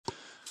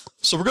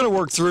So we're going to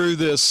work through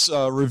this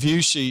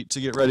review sheet to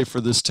get ready for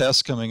this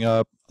test coming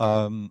up.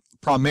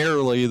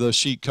 Primarily, the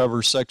sheet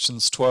covers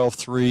sections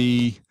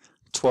 12.3,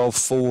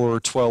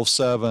 12.4,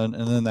 12.7,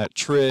 and then that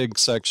trig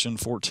section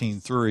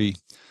 14.3.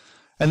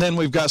 And then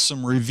we've got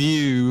some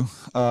review.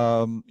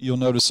 You'll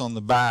notice on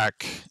the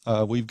back,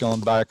 we've gone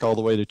back all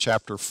the way to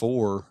chapter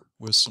 4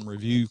 with some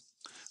review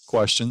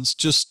questions.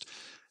 Just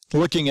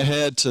looking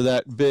ahead to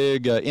that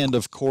big end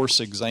of course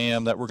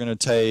exam that we're going to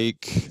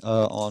take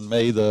on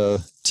May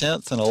the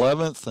 10th and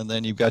 11th, and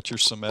then you've got your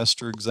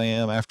semester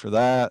exam after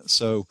that.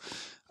 So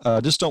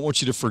just don't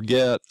want you to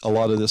forget a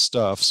lot of this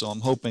stuff. So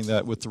I'm hoping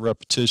that with the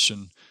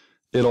repetition,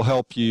 it'll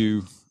help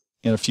you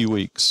in a few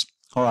weeks.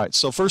 All right,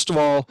 so first of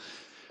all,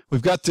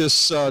 we've got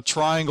this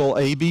triangle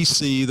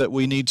ABC that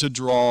we need to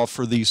draw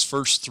for these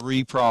first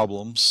 3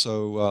 problems.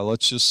 So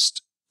let's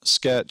just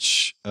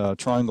sketch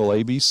triangle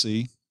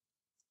ABC.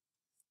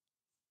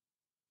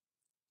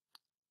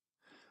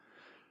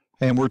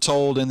 And we're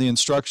told in the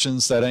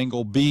instructions that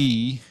angle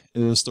B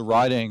is the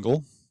right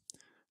angle.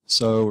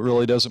 So it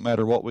really doesn't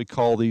matter what we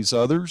call these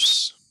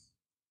others.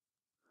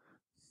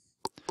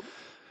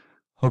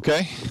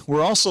 Okay,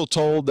 we're also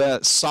told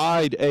that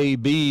side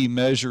AB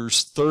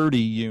measures 30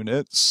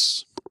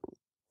 units.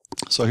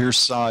 So here's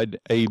side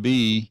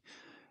AB.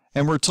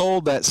 And we're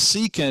told that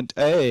secant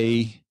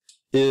A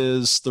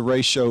is the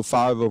ratio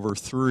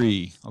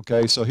 5/3.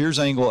 Okay, so here's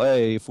angle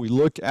A. If we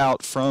look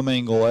out from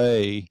angle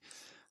A,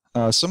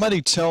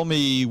 somebody tell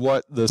me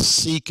what the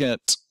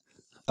secant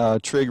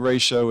trig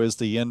ratio is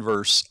the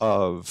inverse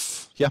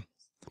of. Yeah,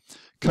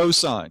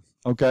 cosine.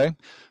 Okay,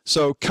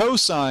 so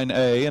cosine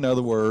A, in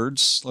other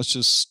words, let's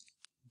just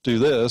do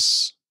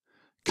this.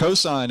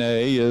 Cosine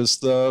A is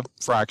the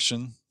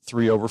fraction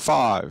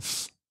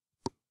 3/5.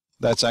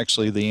 That's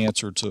actually the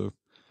answer to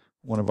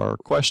one of our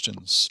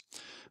questions.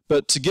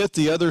 But to get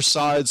the other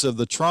sides of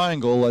the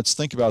triangle, let's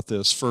think about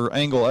this. For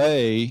angle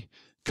A,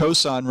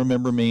 cosine,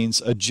 remember,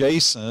 means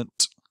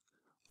adjacent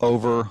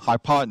over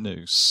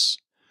hypotenuse.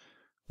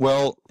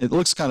 Well, it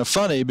looks kind of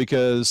funny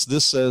because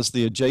this says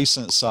the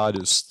adjacent side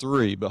is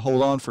 3, but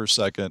hold on for a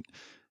second.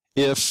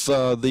 If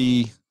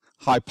the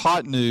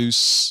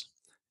hypotenuse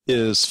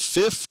is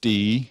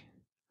 50,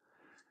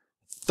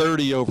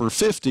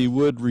 30/50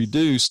 would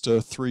reduce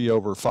to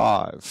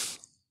 3/5.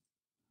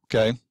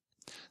 Okay,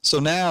 so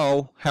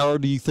now how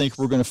do you think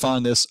we're going to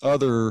find this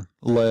other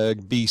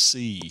leg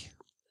BC?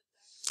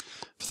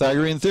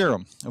 Pythagorean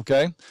theorem.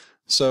 Okay,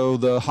 so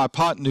the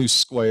hypotenuse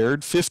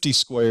squared, 50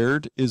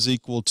 squared, is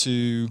equal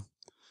to,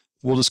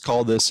 we'll just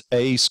call this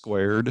A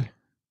squared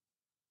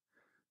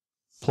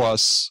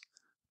plus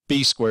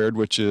B squared,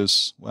 which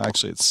is, well,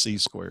 actually it's C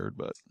squared,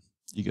 but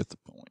you get the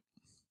point.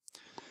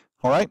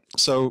 All right,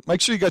 so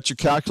make sure you got your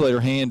calculator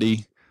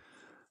handy.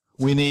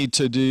 We need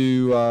to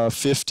do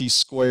 50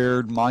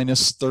 squared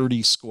minus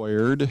 30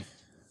 squared.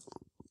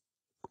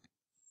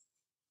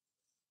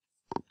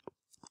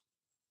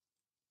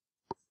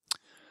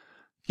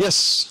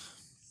 Yes.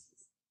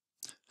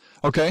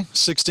 Okay,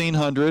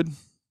 1600.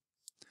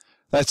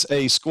 That's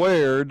A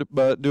squared,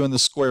 but doing the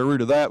square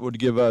root of that would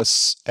give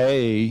us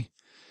A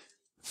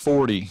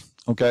 40.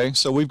 Okay,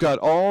 so we've got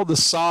all the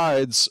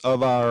sides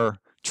of our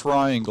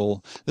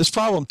triangle. This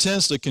problem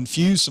tends to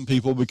confuse some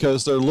people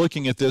because they're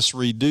looking at this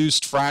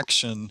reduced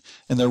fraction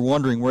and they're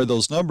wondering where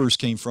those numbers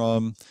came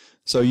from.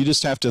 So you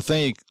just have to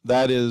think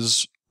that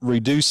is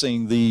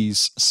reducing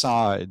these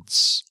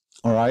sides.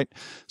 All right,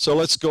 so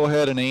let's go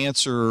ahead and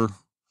answer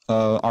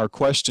our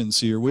questions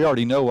here. We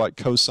already know what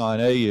cosine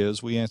A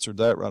is. We answered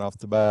that right off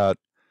the bat.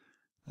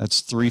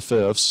 That's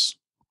 3/5.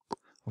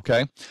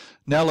 Okay,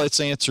 now let's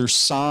answer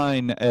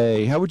sine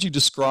A. How would you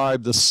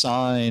describe the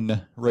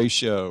sine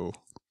ratio?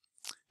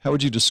 How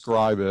would you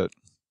describe it?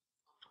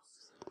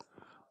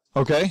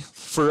 Okay,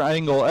 for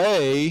angle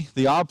A,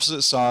 the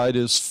opposite side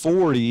is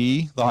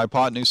 40. The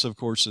hypotenuse, of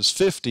course, is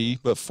 50,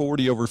 but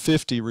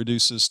 40/50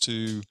 reduces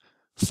to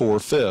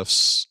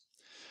 4/5.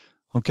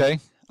 Okay,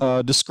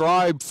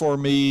 describe for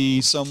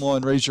me,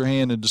 someone raise your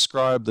hand and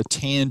describe the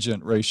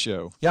tangent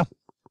ratio. Yeah.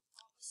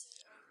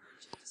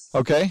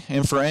 Okay,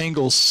 and for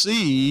angle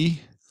C,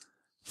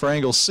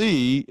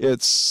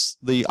 it's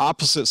the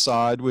opposite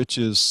side, which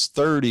is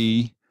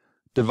 30,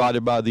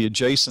 divided by the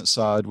adjacent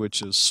side,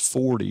 which is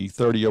 40.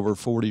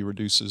 30/40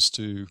 reduces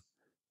to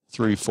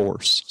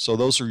 3/4. So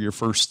those are your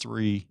first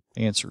 3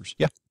 answers.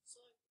 Yeah.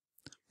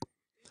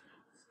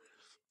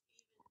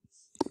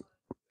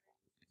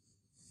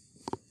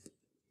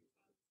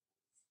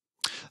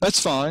 That's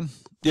fine.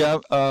 Yeah,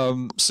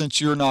 since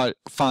you're not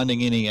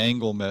finding any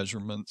angle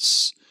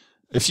measurements,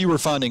 if you were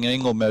finding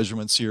angle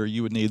measurements here,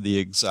 you would need the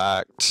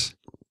exact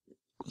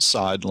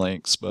side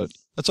lengths, but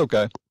that's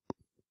okay.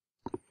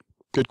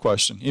 Good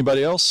question.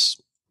 Anybody else?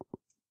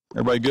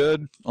 Everybody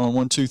good on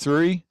 1, 2,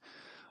 3?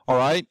 All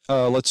right,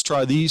 let's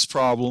try these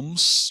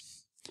problems.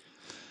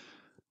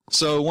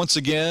 So once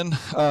again,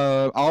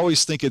 I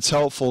always think it's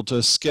helpful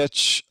to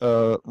sketch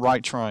a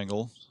right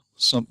triangle,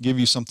 give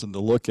you something to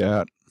look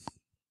at.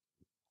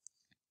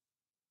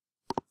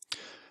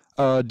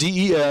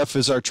 DEF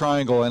is our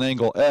triangle and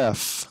angle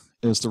F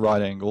is the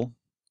right angle.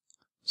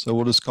 So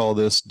we'll just call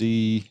this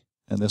D,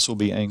 and this will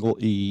be angle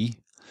E.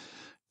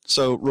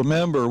 So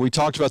remember, we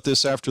talked about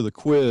this after the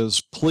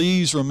quiz.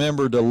 Please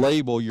remember to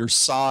label your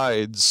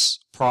sides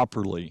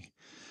properly.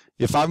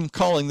 If I'm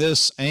calling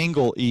this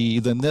angle E,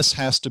 then this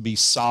has to be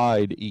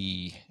side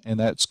E, and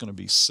that's going to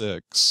be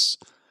 6.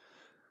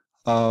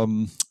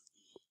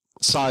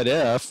 Side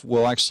F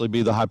will actually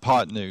be the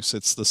hypotenuse.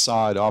 It's the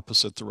side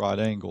opposite the right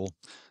angle.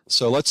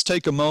 So let's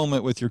take a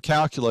moment with your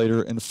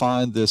calculator and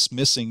find this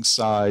missing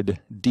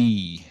side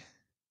D.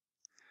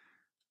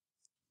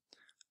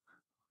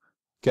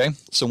 Okay,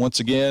 so once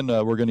again,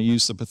 we're going to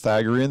use the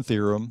Pythagorean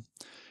theorem.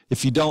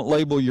 If you don't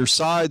label your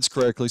sides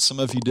correctly, some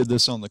of you did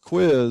this on the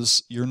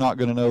quiz, you're not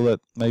going to know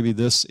that maybe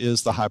this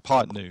is the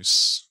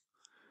hypotenuse.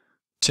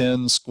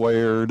 10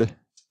 squared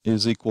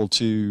is equal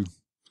to,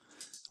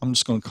 I'm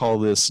just going to call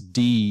this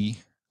D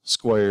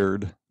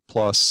squared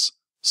plus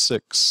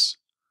 6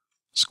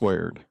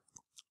 squared.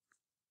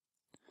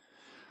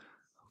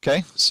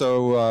 Okay,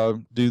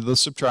 so do the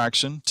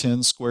subtraction,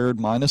 10 squared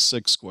minus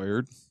 6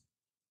 squared.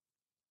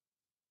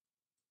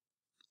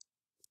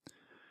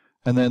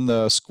 And then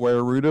the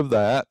square root of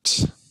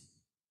that.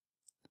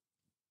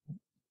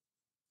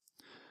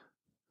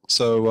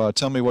 So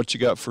tell me what you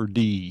got for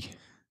D.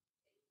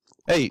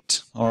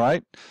 8, all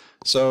right?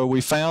 So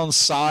we found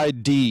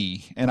side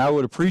D, and I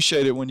would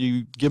appreciate it when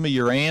you give me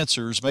your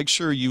answers, make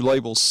sure you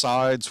label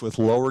sides with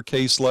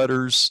lowercase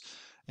letters,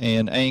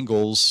 and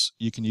angles,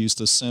 you can use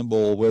the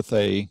symbol with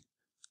an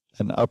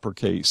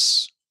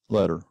uppercase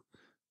letter,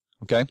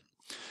 okay?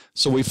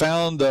 So we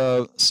found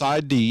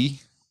side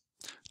D.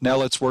 Now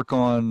let's work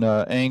on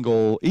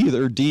angle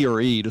either D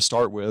or E to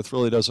start with.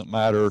 Really doesn't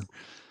matter.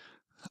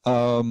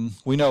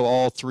 We know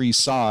all 3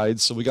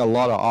 sides, so we got a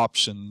lot of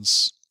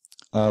options.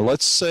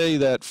 Let's say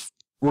that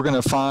we're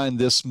going to find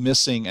this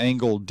missing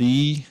angle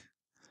D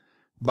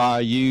by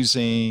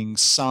using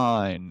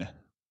sine.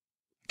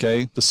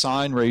 Okay, the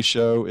sine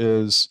ratio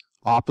is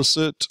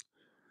opposite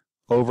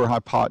over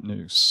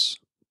hypotenuse.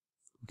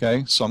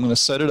 Okay, so I'm going to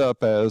set it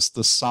up as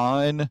the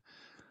sine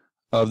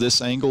of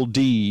this angle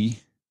D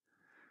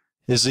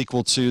is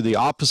equal to the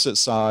opposite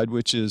side,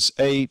 which is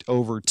 8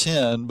 over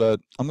 10,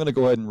 but I'm going to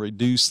go ahead and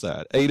reduce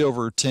that. 8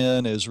 over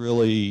 10 is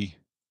really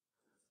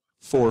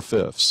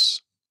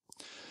 4/5.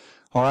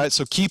 All right,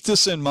 so keep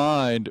this in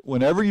mind.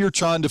 Whenever you're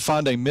trying to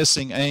find a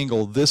missing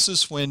angle, this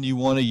is when you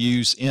want to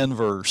use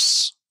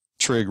inverse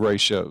trig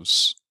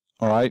ratios.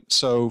 All right,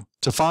 so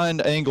to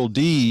find angle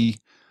D,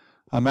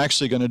 I'm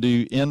actually going to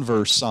do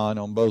inverse sine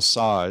on both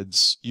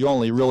sides. You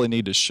only really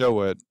need to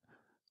show it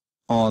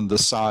on the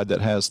side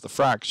that has the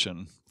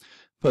fraction.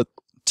 But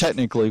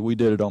technically, we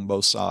did it on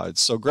both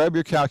sides. So grab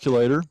your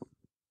calculator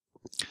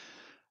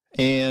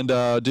and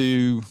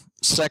do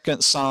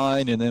second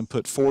sine and then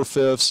put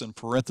 4/5 in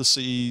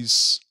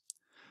parentheses.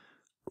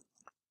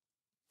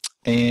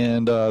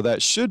 And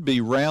that should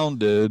be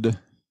rounded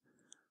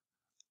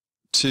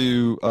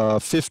to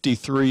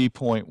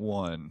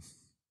 53.1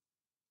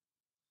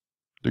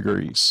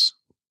 degrees.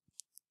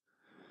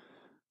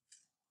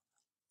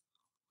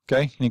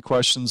 Okay, any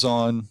questions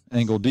on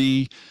angle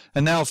D?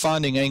 And now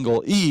finding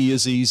angle E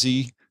is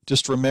easy,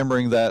 just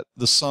remembering that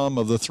the sum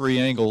of the 3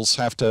 angles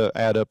have to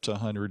add up to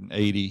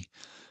 180.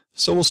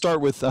 So we'll start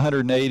with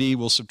 180,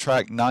 we'll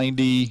subtract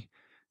 90,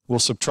 we'll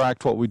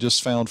subtract what we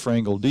just found for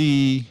angle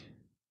D,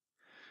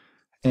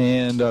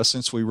 and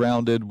since we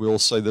rounded, we'll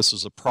say this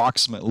is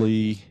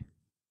approximately,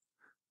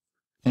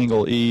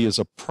 angle E is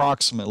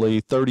approximately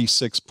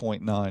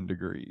 36.9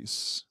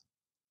 degrees.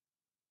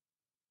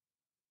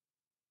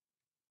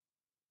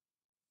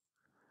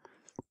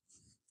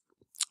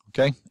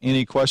 Okay,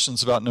 any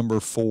questions about number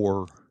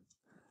 4?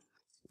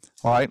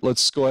 All right,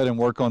 let's go ahead and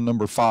work on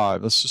number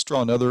 5. Let's just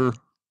draw another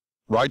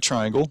right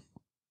triangle.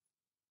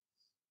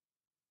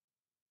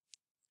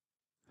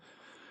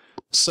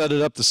 Set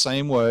it up the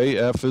same way.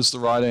 F is the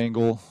right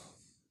angle.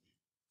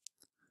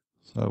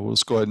 So we'll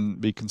just go ahead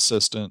and be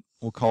consistent.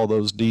 We'll call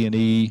those D and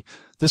E.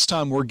 This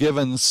time we're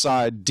given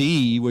side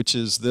D, which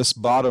is this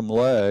bottom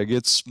leg.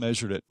 It's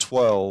measured at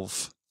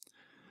 12.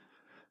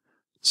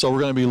 So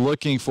we're going to be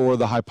looking for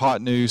the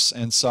hypotenuse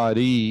and side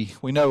E.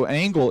 We know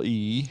angle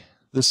E,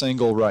 this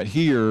angle right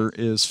here,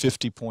 is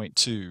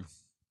 50.2.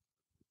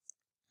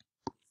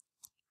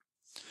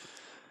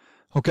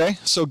 Okay,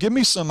 so give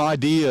me some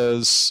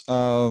ideas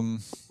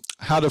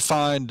how to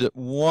find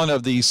one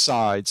of these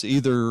sides,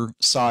 either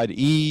side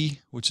E,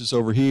 which is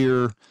over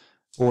here,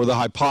 or the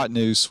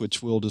hypotenuse,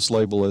 which we'll just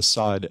label as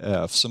side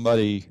F.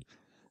 Somebody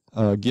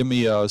give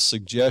me a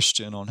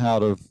suggestion on how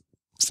to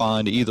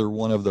find either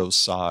one of those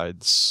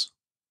sides.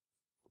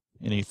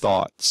 Any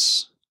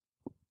thoughts?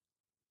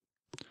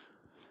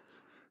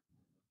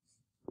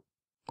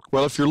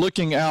 Well, if you're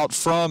looking out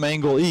from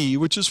angle E,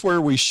 which is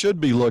where we should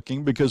be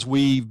looking because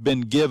we've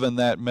been given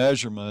that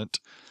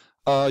measurement,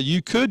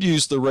 you could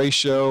use the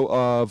ratio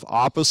of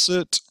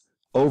opposite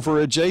over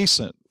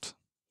adjacent.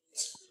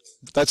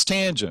 That's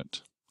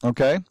tangent,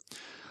 okay?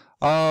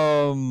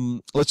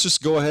 Let's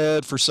just go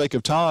ahead, for sake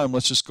of time,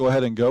 let's just go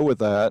ahead and go with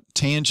that.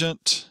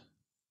 Tangent.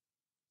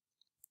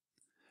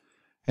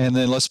 And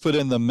then let's put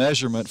in the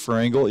measurement for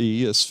angle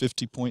E as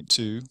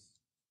 50.2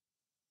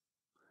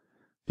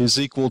 is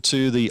equal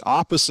to the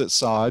opposite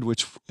side,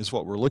 which is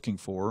what we're looking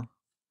for,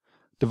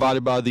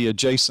 divided by the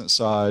adjacent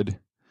side.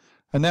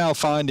 And now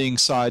finding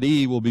side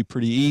E will be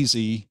pretty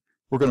easy.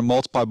 We're going to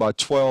multiply by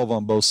 12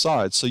 on both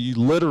sides. So you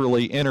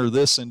literally enter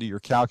this into your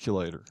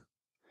calculator.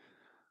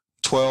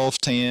 12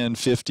 tan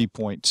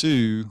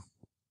 50.2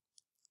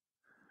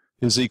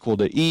 is equal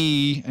to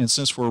E, and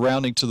since we're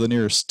rounding to the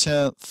nearest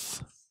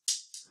tenth,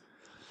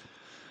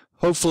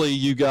 hopefully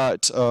you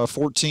got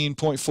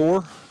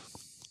 14.4.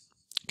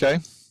 Okay.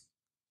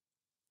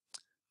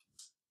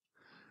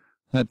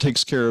 That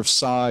takes care of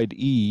side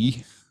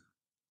E.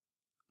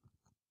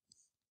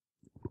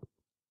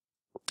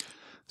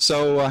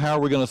 So how are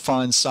we going to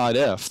find side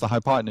F, the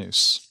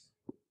hypotenuse?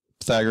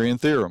 Pythagorean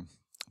theorem.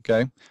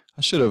 Okay.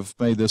 I should have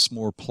made this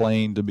more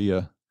plain to be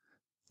a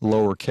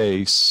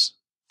lowercase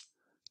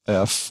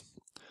f.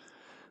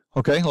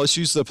 Okay, let's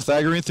use the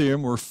Pythagorean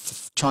theorem. We're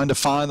trying to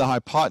find the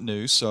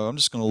hypotenuse, so I'm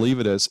just going to leave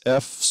it as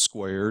f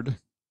squared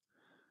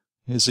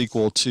is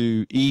equal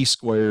to e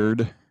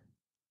squared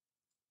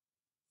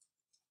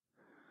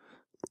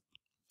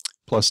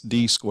plus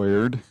d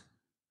squared.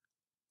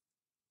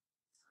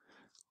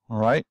 All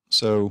right,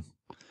 so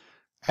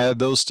add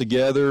those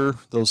together,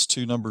 those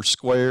two numbers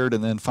squared,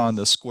 and then find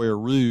the square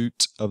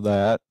root of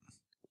that.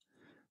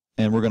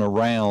 And we're going to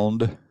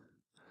round.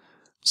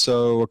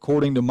 So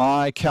according to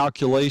my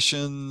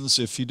calculations,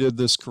 if you did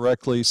this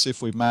correctly, see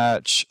if we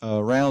match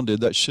rounded,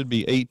 that should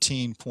be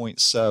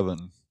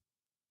 18.7.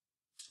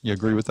 You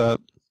agree with that?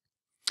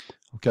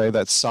 Okay,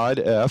 that's side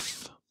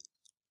F.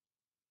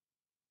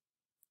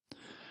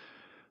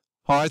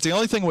 All right, the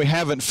only thing we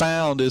haven't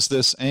found is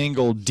this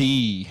angle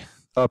D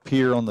up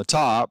here on the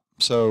top.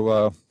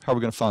 So how are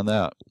we going to find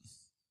that?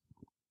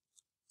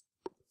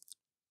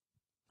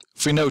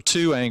 If we know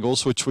two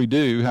angles, which we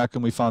do, how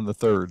can we find the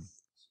third?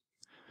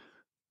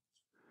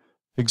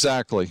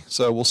 Exactly.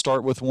 So we'll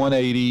start with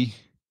 180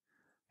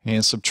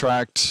 and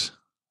subtract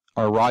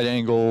our right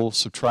angle,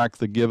 subtract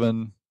the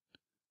given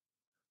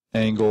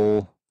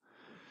angle,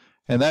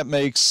 and that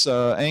makes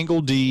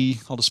angle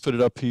D, I'll just put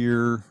it up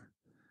here,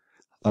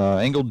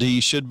 angle D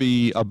should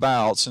be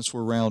about, since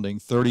we're rounding,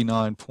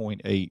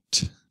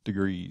 39.8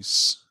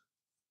 degrees.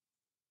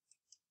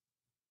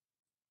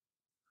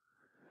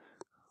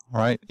 All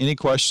right, any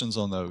questions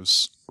on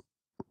those?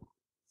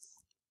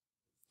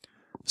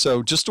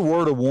 So just a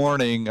word of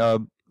warning,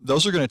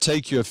 those are going to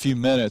take you a few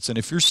minutes, and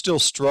if you're still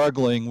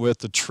struggling with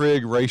the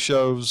trig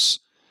ratios,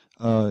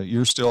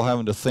 you're still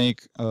having to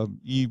think,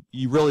 you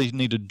really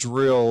need to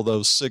drill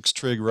those 6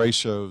 trig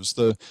ratios,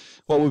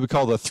 what we would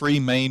call the 3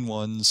 main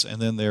ones,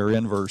 and then their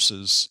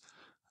inverses.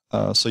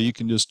 So you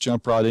can just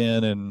jump right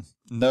in and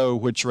know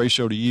which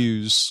ratio to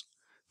use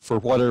for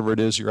whatever it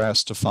is you're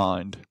asked to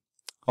find.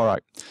 All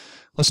right,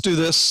 let's do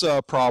this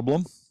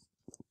problem,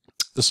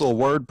 this little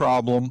word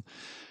problem.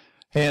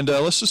 And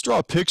let's just draw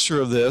a picture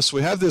of this.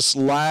 We have this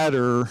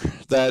ladder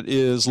that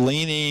is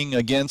leaning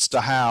against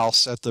a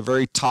house at the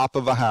very top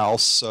of a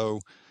house.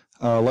 So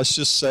let's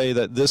just say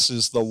that this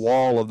is the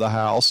wall of the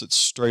house. It's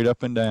straight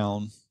up and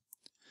down.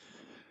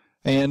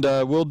 And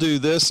we'll do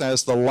this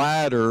as the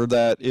ladder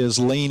that is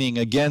leaning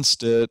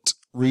against it,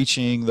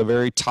 reaching the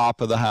very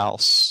top of the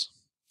house.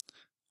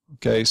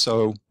 Okay,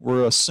 so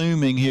we're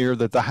assuming here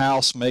that the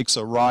house makes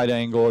a right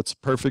angle. It's a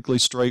perfectly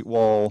straight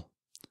wall.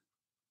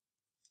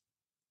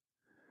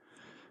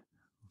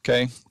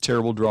 Okay,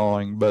 terrible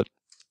drawing, but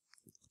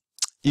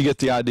you get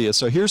the idea.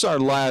 So here's our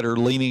ladder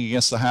leaning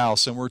against the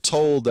house, and we're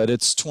told that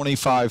it's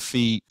 25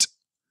 feet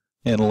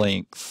in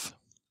length.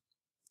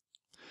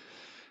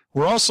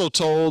 We're also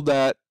told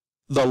that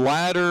the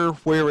ladder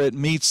where it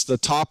meets the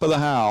top of the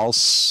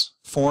house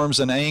forms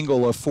an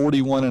angle of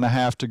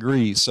 41.5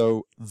 degrees.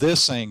 So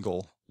this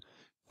angle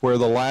where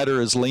the ladder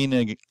is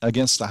leaning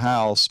against the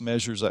house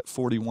measures at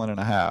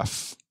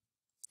 41.5.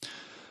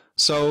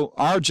 So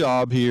our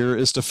job here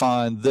is to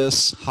find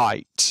this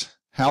height.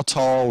 How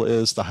tall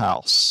is the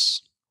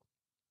house?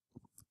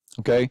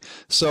 Okay,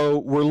 so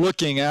we're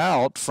looking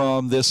out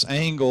from this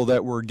angle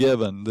that we're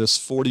given, this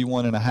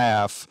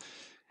 41.5.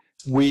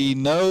 We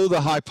know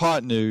the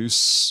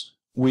hypotenuse.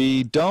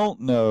 We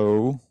don't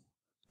know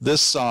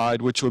this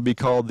side, which would be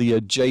called the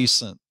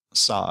adjacent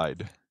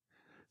side.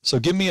 So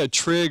give me a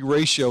trig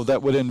ratio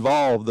that would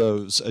involve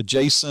those,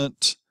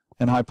 adjacent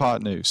and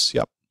hypotenuse.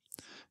 Yep.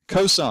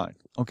 Cosine.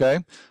 Okay,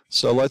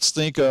 so let's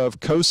think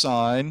of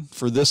cosine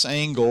for this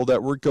angle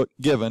that we're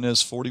given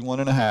is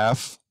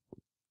 41.5,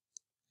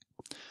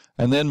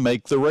 and then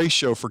make the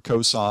ratio for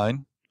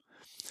cosine.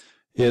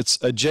 It's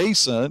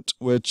adjacent,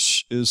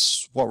 which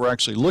is what we're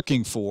actually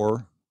looking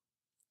for,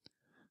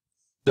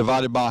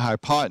 divided by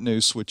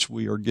hypotenuse, which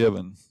we are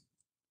given.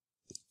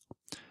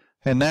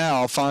 And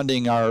now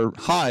finding our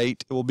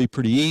height, it will be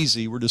pretty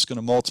easy. We're just going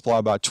to multiply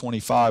by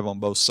 25 on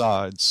both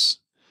sides.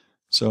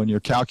 So in your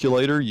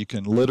calculator, you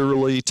can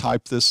literally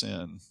type this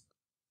in.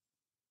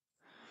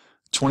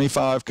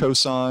 25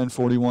 cosine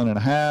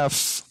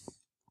 41.5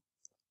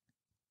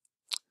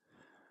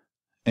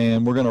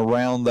 and we're going to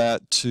round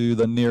that to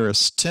the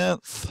nearest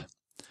tenth.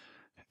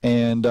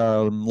 And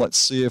let's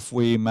see if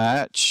we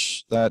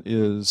match. That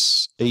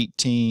is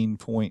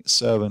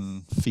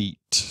 18.7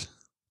 feet.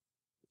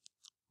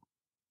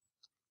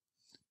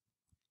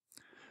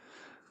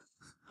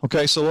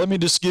 Okay, so let me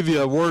just give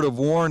you a word of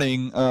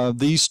warning.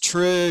 These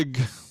trig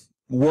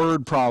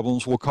word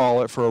problems, we'll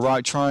call it, for a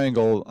right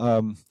triangle,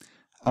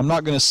 I'm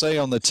not going to say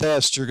on the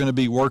test you're going to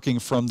be working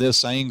from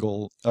this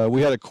angle.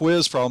 We had a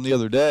quiz problem the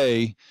other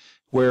day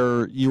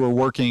where you were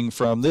working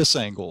from this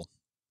angle.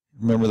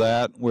 Remember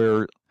that?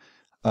 Where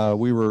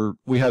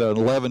we had an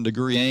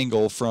 11-degree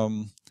angle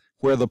from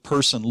where the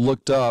person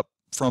looked up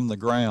from the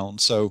ground.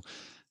 So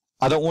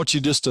I don't want you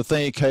just to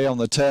think, hey, on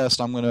the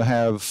test, I'm going to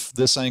have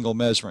this angle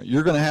measurement.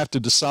 You're going to have to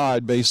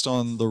decide based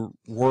on the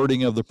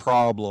wording of the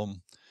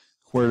problem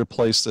where to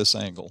place this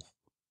angle.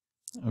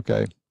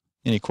 Okay.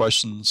 Any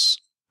questions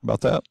about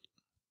that?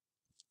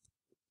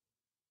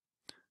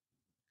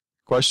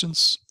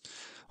 Questions?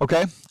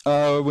 Okay.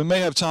 We may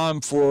have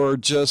time for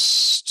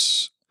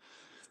just,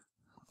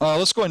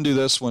 let's go ahead and do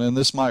this one, and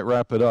this might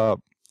wrap it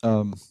up.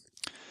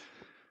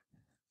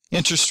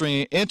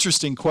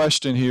 Interesting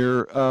question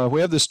here. We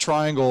have this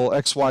triangle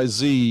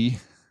XYZ,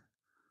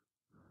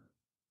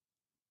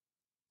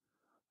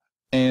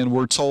 and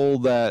we're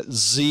told that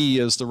Z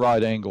is the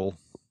right angle.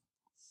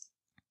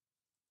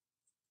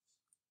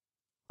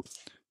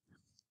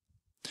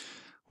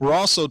 We're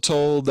also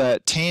told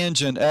that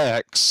tangent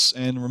X,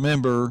 and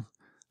remember,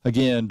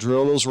 again,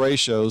 drill those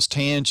ratios,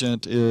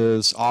 tangent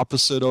is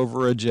opposite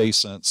over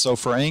adjacent. So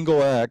for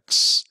angle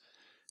X,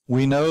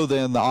 we know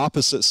then the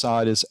opposite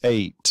side is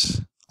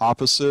 8.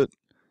 Opposite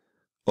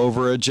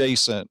over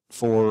adjacent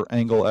for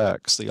angle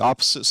X. The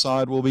opposite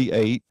side will be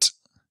 8.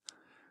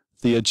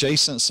 The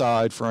adjacent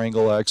side for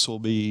angle X will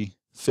be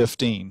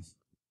 15.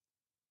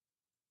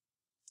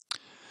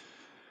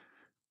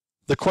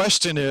 The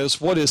question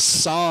is, what is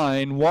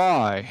sine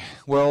Y?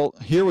 Well,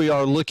 here we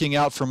are looking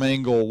out from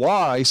angle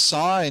Y.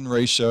 Sine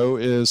ratio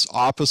is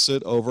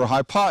opposite over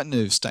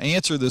hypotenuse. To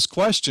answer this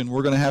question,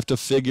 we're going to have to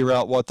figure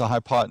out what the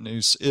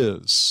hypotenuse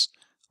is.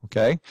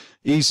 Okay,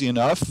 easy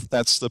enough.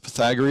 That's the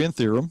Pythagorean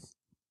theorem.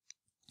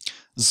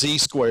 Z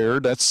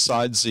squared, that's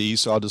side Z,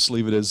 so I'll just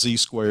leave it as Z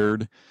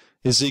squared,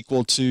 is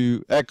equal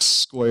to X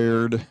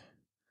squared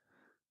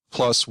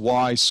plus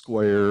Y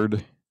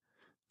squared.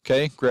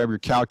 Okay, grab your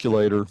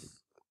calculator.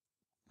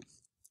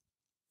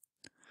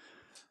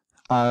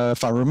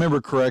 If I remember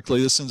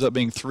correctly, this ends up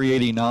being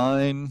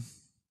 389.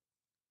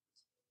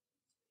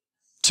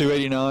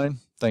 289,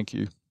 thank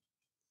you.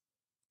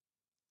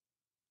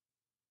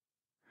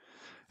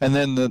 And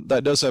then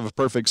that does have a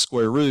perfect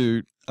square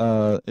root.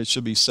 It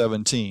should be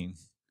 17.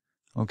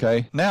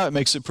 Okay, now it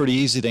makes it pretty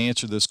easy to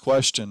answer this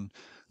question.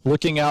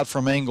 Looking out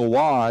from angle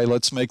Y,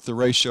 let's make the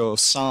ratio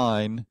of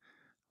sine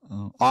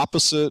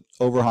opposite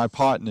over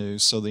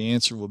hypotenuse, so the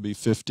answer will be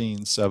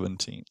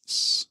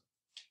 15/17.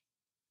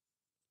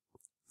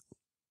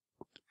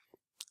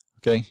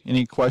 Okay,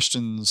 any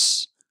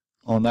questions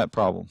on that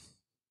problem?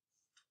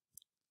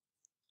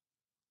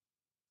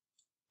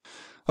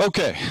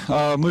 Okay,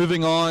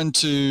 moving on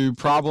to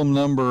problem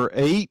number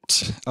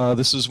 8.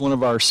 This is one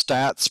of our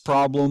stats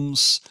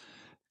problems,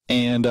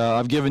 and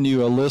I've given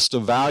you a list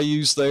of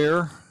values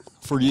there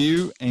for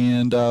you,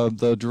 and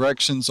the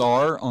directions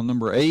are on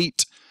number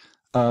 8.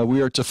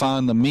 We are to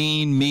find the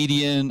mean,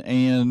 median,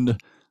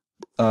 and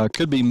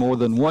could be more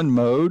than one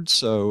mode,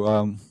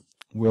 so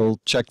we'll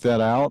check that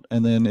out.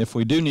 And then if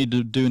we do need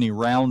to do any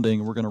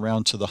rounding, we're going to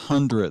round to the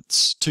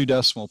hundredths, 2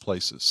 decimal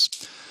places.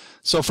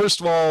 So first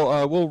of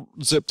all, we'll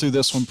zip through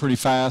this one pretty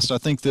fast. I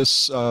think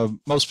this,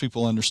 most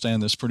people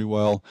understand this pretty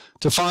well.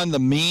 To find the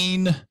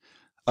mean,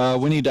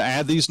 we need to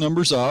add these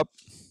numbers up.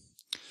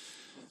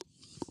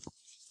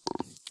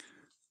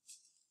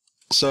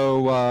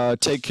 So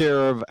take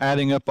care of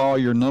adding up all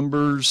your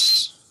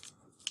numbers.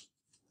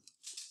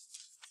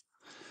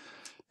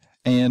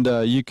 And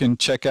you can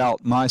check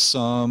out my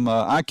sum.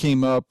 I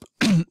came up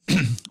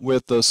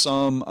with the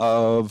sum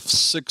of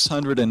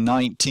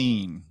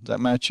 619. Does that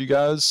match you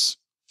guys?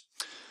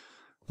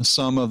 The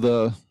sum of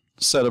the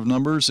set of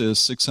numbers is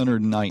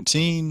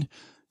 619.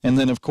 And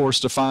then, of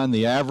course, to find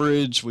the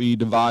average, we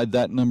divide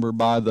that number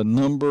by the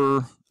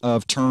number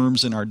of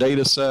terms in our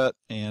data set,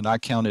 and I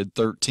counted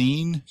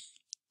 13.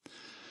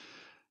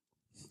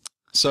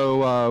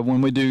 So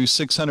when we do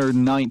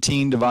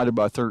 619 divided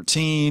by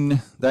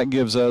 13, that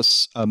gives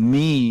us a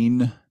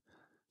mean.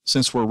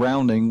 Since we're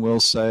rounding,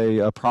 we'll say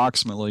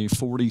approximately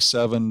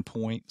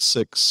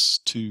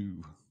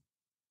 47.62.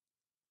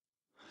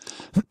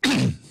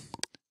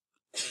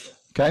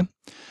 Okay,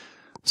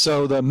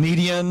 so the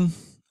median,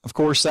 of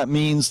course, that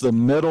means the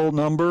middle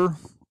number.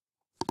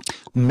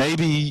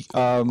 Maybe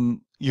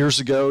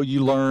years ago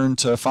you learned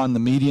to find the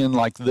median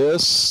like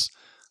this.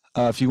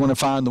 If you want to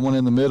find the one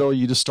in the middle,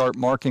 you just start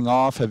marking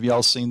off. Have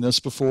y'all seen this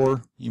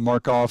before? You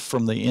mark off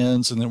from the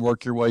ends and then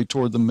work your way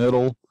toward the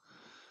middle.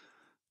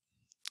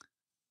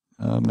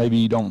 Maybe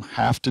you don't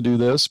have to do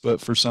this, but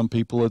for some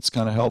people it's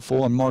kind of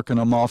helpful. I'm marking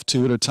them off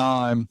 2 at a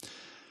time.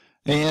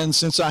 And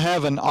since I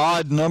have an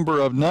odd number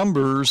of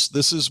numbers,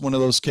 this is one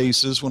of those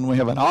cases when we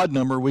have an odd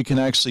number, we can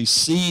actually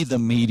see the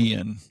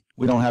median.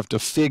 We don't have to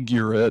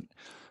figure it.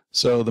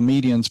 So the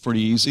median's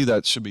pretty easy.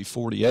 That should be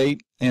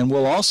 48. And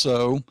we'll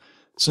also,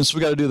 since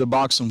we got to do the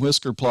box and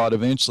whisker plot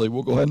eventually,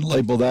 we'll go ahead and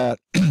label that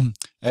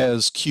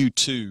as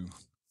Q2.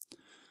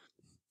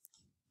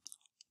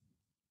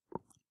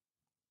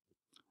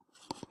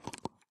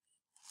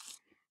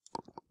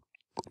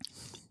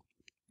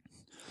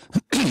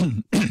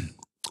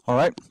 All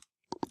right.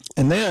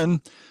 And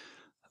then,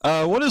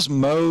 what does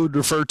mode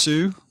refer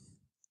to?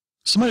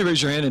 Somebody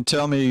raise your hand and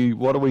tell me,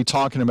 what are we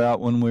talking about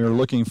when we're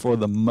looking for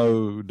the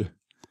mode?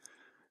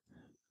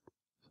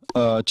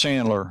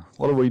 Chandler,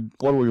 what are we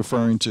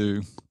referring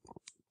to?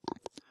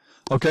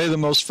 Okay, the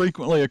most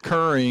frequently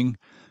occurring.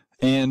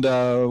 And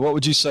what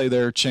would you say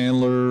there,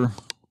 Chandler?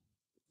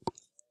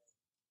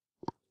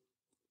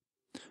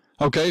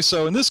 Okay,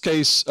 so in this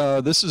case,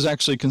 this is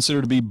actually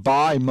considered to be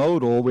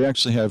bimodal. We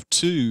actually have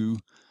two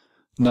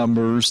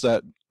numbers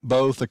that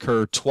both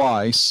occur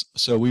twice.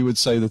 So we would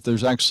say that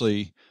there's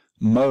actually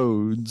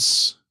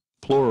modes,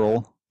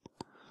 plural,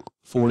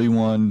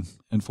 41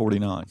 and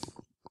 49.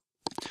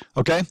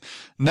 Okay,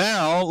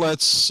 now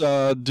let's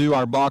do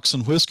our box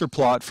and whisker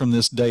plot from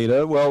this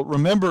data. Well,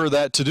 remember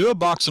that to do a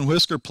box and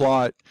whisker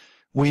plot,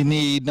 we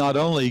need not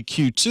only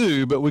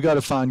Q2, but we got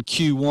to find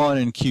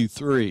Q1 and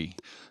Q3.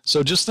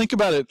 So just think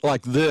about it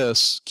like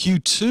this.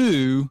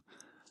 Q2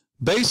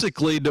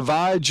 basically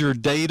divides your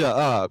data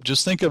up.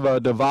 Just think of a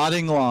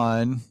dividing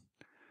line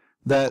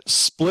that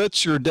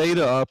splits your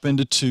data up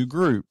into two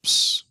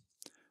groups.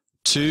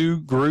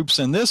 Two groups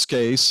in this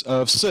case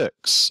of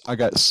 6. I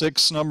got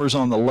 6 numbers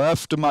on the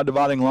left of my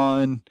dividing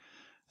line,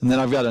 and then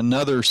I've got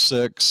another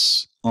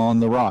 6 on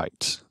the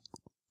right.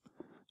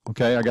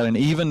 Okay, I got an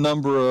even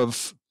number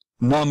of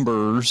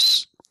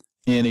numbers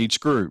in each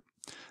group.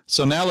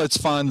 So now let's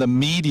find the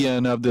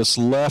median of this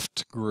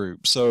left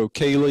group. So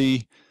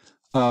Kaylee,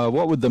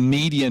 what would the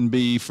median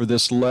be for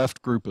this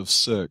left group of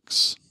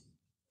 6?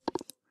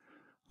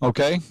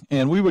 Okay,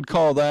 and we would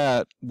call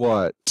that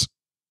what?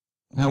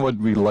 How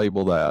would we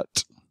label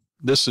that?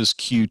 This is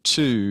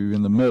Q2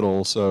 in the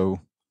middle, so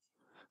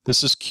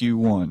this is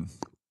Q1.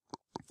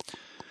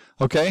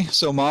 Okay,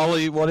 so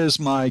Molly, what is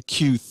my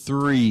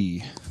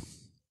Q3?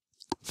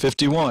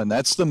 51.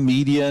 That's the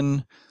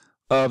median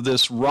of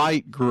this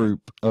right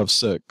group of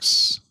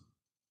 6.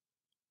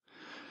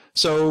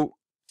 So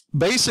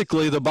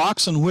basically, the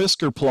box and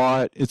whisker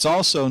plot, it's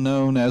also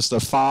known as the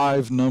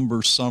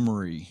 5-number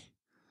summary.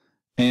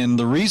 And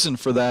the reason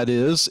for that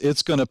is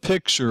it's going to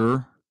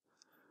picture,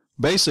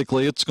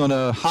 basically, it's going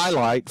to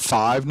highlight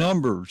 5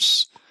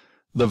 numbers.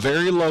 The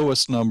very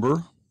lowest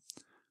number,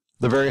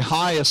 the very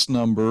highest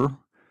number,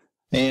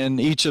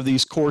 and each of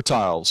these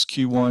quartiles,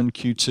 Q1,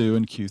 Q2,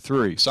 and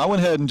Q3. So I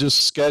went ahead and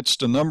just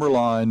sketched a number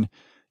line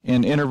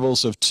in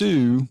intervals of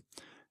 2.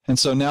 And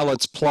so now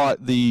let's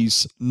plot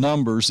these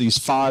numbers, these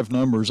 5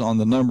 numbers on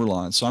the number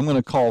line. So I'm going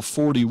to call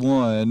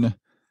 41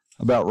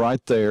 about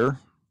right there.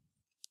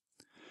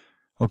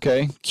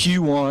 Okay,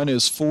 Q1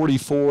 is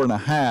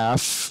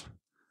 44.5.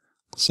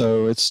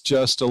 So it's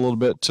just a little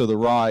bit to the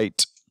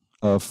right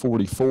of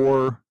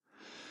 44.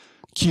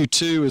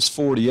 Q2 is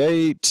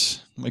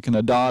 48, making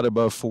a dot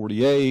above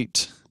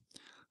 48.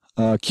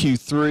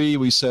 Q3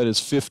 we said is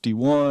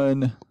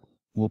 51.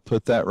 We'll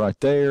put that right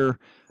there.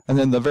 And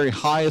then the very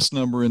highest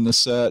number in the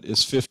set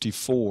is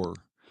 54.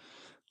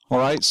 All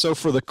right, so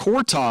for the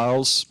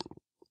quartiles,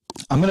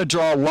 I'm going to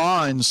draw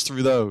lines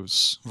through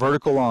those,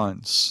 vertical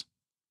lines.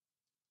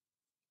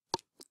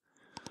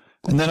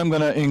 And then I'm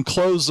going to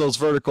enclose those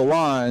vertical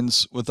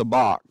lines with a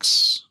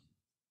box.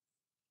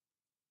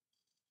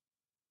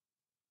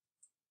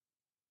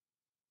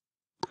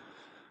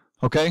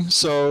 Okay,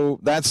 so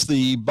that's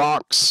the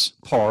box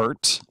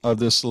part of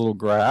this little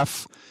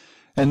graph.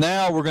 And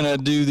now we're going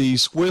to do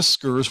these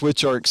whiskers,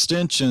 which are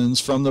extensions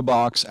from the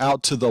box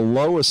out to the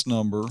lowest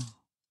number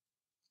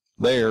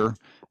there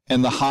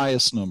and the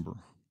highest number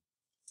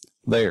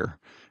there.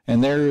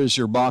 And there is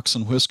your box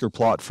and whisker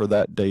plot for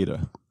that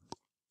data.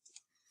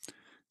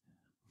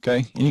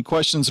 Okay, any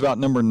questions about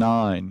number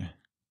 9?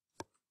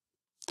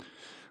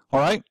 All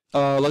right,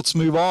 let's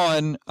move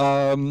on.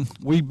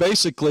 We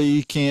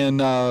basically can,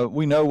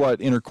 we know what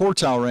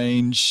interquartile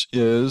range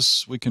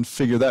is. We can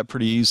figure that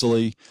pretty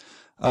easily.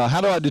 How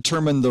do I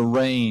determine the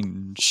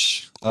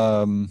range,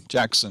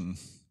 Jackson?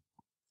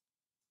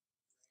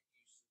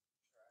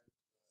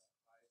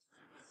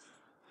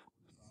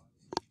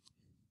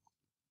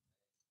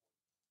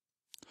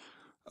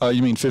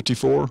 You mean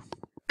 54?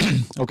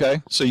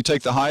 Okay, so you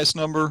take the highest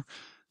number,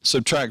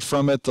 subtract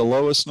from it the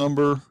lowest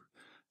number,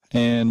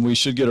 and we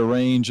should get a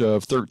range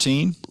of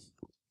 13.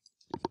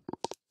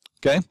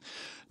 Okay,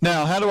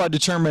 now how do I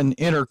determine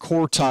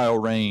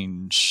interquartile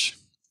range?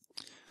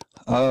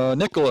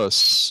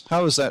 Nicholas,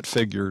 how is that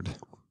figured?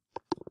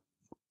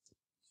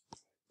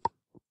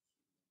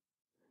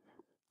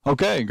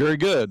 Okay, very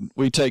good.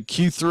 We take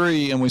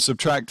Q3 and we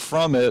subtract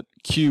from it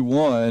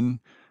Q1,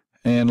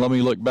 and let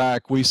me look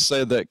back. We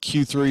said that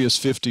Q3 is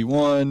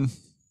 51.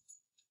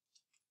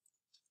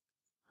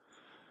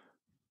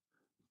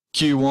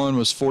 Q1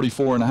 was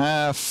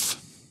 44.5.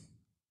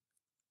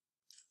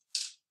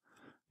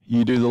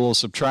 You do the little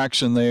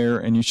subtraction there,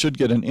 and you should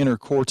get an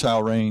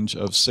interquartile range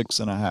of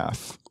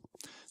 6.5.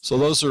 So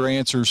those are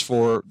answers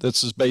for,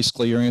 this is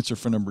basically your answer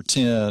for number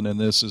 10, and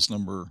this is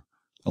number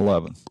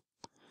 11.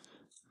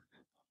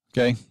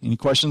 Okay, any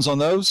questions on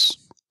those?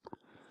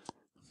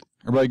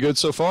 Everybody good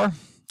so far?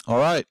 All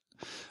right.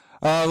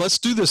 Let's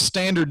do the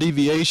standard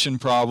deviation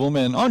problem.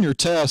 And on your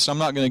test, I'm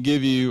not going to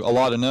give you a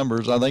lot of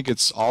numbers. I think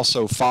it's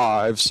also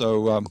 5.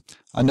 So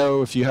I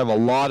know if you have a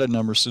lot of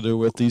numbers to do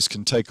with, these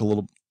can take a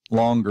little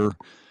longer.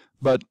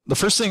 But the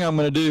first thing I'm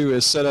going to do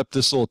is set up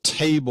this little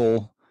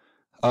table.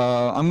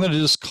 I'm going to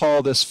just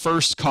call this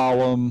first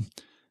column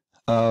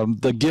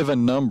the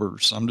given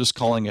numbers. I'm just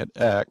calling it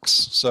X.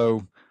 So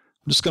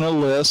I'm just going to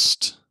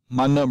list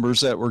my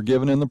numbers that were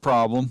given in the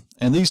problem.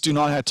 And these do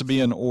not have to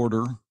be in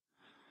order.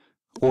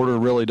 Order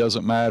really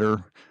doesn't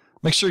matter.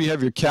 Make sure you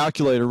have your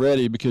calculator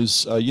ready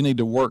because you need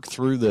to work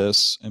through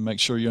this and make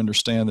sure you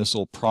understand this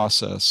little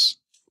process.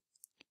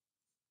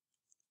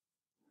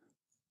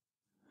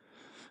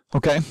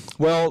 Okay,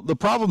 well, the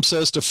problem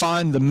says to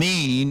find the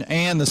mean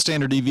and the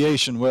standard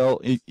deviation. Well,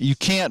 you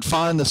can't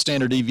find the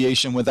standard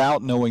deviation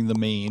without knowing the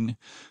mean.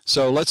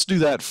 So let's do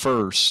that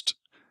first.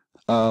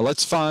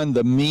 Let's find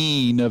the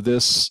mean of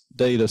this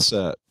data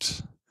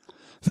set.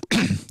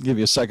 Give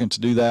you a second to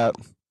do that.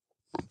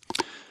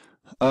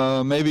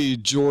 Maybe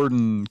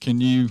Jordan,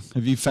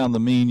 have you found the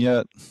mean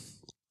yet?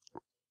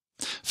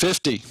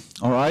 50,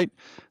 all right.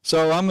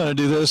 So I'm going to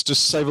do this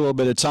just to save a little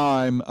bit of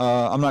time.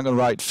 I'm not going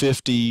to write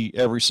 50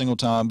 every single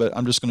time, but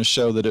I'm just going to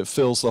show that it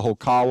fills the whole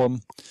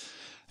column.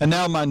 And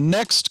now my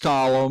next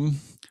column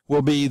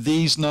will be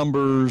these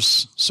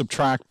numbers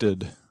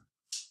subtracted.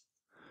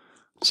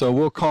 So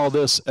we'll call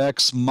this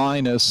X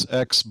minus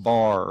X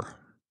bar.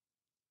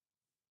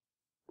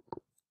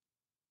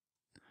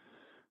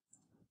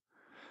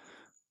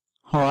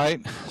 All right,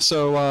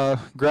 so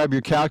grab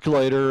your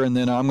calculator, and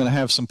then I'm going to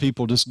have some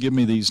people just give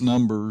me these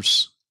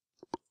numbers.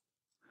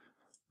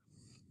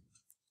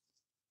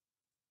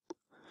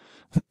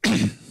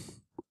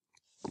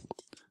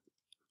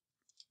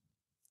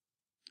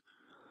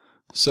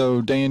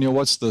 So Daniel,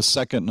 what's the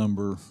second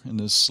number in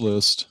this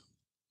list?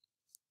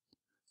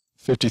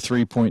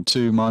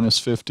 53.2 minus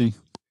 50.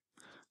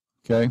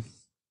 Okay.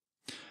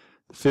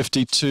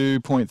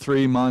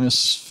 52.3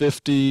 minus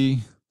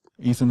 50.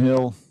 Ethan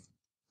Hill.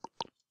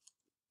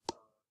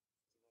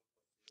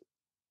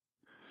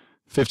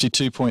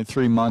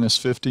 52.3 minus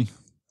 50.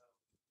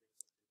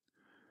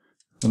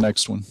 The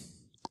next one.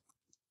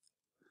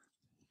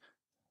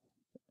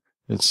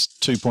 It's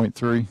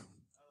 2.3.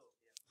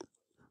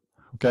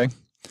 Okay.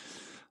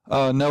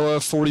 Noah,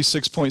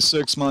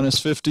 46.6 minus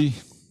 50.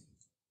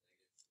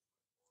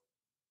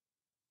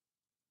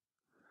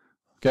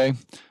 Okay.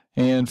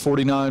 And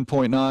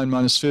 49.9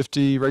 minus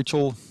 50.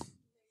 Rachel.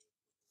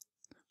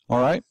 All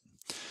right.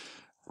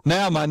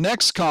 Now my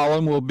next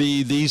column will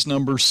be these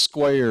numbers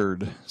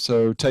squared.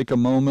 So take a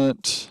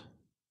moment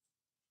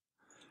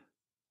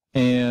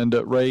and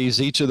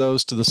raise each of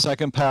those to the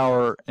second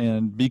power,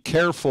 and be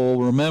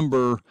careful.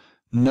 Remember,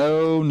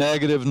 no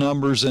negative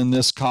numbers in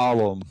this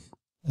column.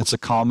 It's a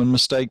common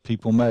mistake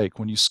people make.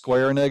 When you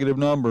square a negative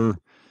number,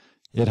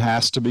 it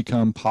has to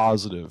become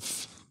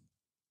positive.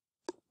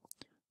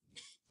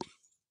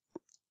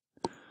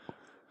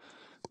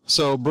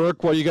 So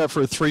Brooke, what do you got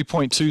for a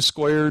 3.2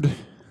 squared?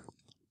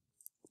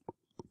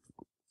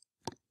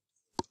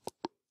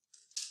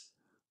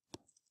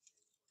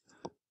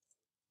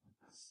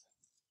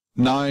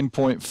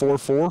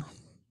 $9.44.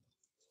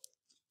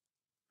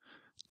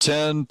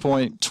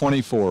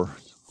 10.24.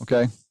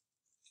 Okay.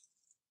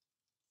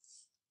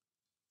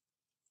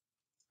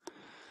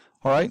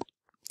 All right.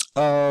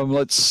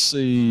 Let's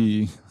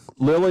see.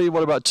 Lily,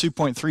 what about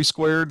 2.3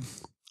 squared?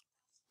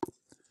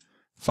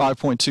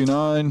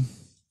 5.29.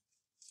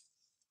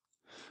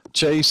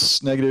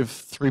 Chase, negative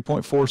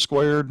 3.4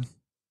 squared.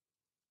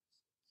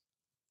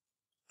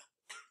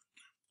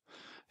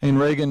 And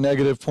Reagan,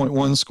 negative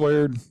 0.1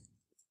 squared.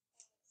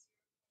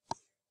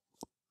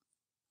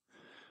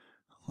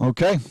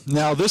 Okay,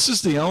 now this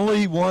is the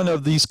only one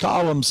of these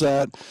columns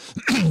that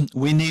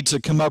we need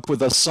to come up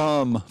with a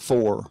sum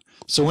for.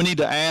 So we need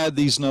to add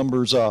these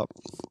numbers up.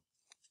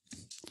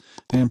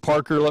 And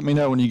Parker, let me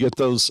know when you get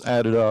those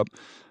added up.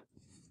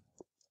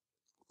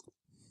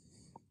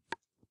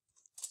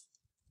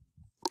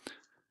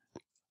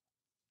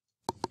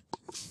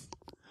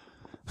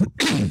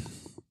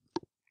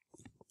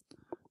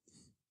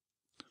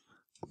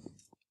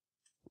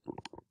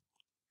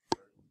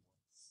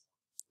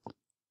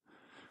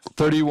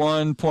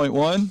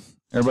 $31.1.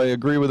 Everybody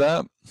agree with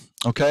that?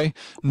 Okay.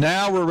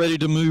 Now we're ready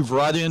to move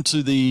right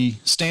into the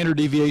standard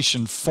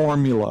deviation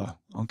formula.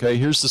 Okay.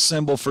 Here's the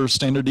symbol for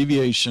standard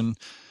deviation,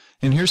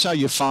 and here's how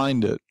you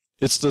find it.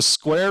 It's the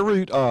square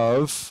root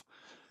of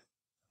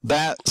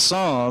that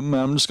sum.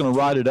 I'm just going to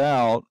write it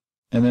out,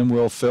 and then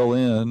we'll fill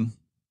in.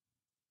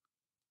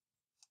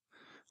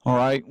 All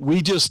right.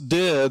 We just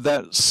did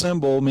that.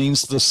 Symbol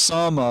means the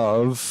sum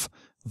of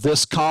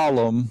this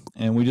column,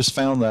 and we just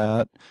found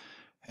that.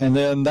 and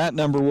then that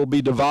number will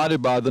be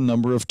divided by the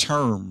number of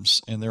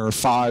terms, and there are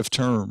 5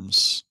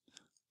 terms.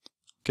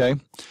 Okay,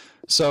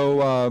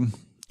 so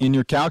in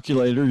your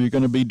calculator, you're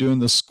going to be doing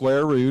the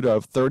square root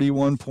of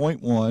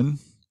 31.1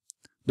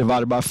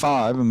 divided by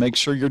 5, and make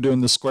sure you're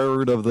doing the square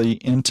root of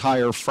the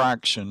entire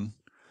fraction.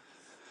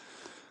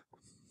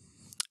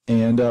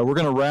 And we're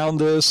going to round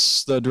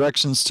this. The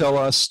directions tell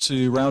us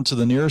to round to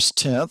the nearest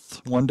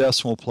tenth, 1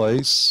 decimal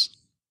place.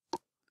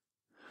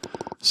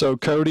 So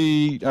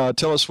Cody,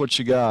 tell us what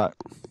you got.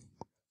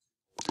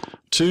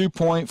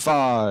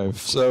 2.5.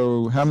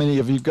 So how many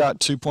of you got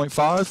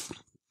 2.5?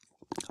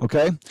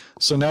 Okay,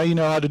 so now you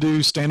know how to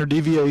do standard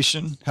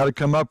deviation, how to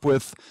come up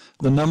with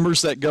the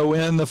numbers that go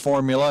in the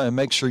formula, and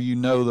make sure you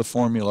know the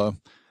formula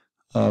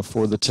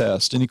for the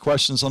test. Any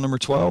questions on number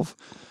 12?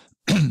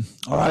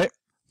 All right.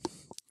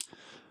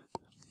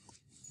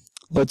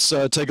 Let's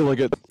take a look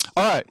at,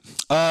 all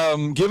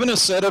right, given a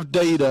set of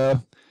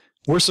data,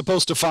 we're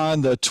supposed to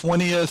find the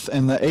 20th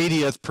and the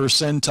 80th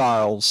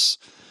percentiles.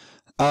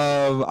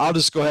 I'll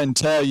just go ahead and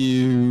tell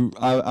you,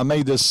 I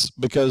made this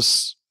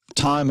because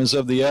time is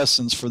of the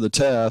essence for the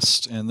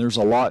test, and there's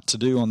a lot to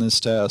do on this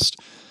test.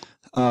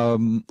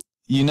 You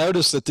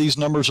notice that these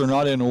numbers are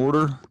not in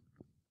order.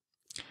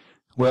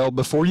 Well,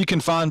 before you can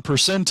find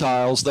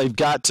percentiles, they've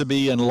got to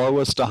be in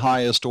lowest to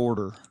highest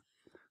order.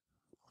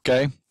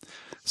 Okay?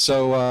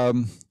 So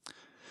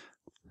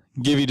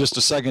give you just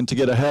a second to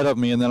get ahead of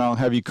me, and then I'll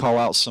have you call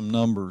out some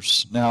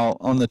numbers. Now,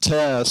 on the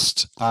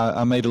test,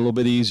 I made it a little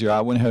bit easier.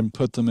 I went ahead and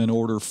put them in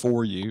order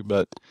for you,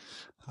 but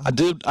I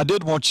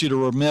did want you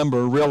to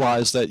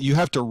realize that you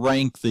have to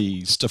rank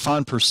these. To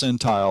find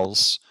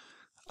percentiles,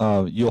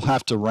 you'll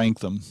have to rank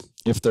them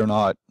if they're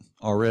not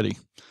already.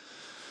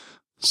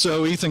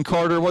 So Ethan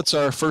Carter, what's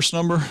our first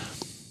number?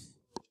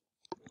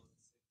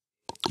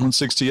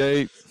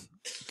 168.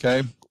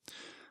 Okay.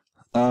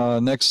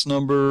 Next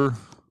number,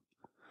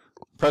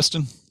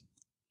 Preston,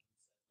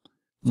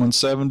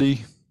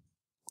 170.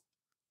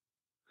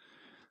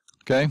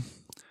 Okay.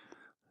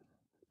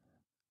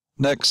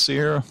 Next,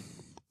 Sierra,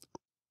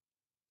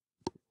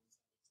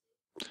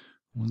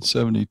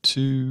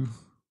 172.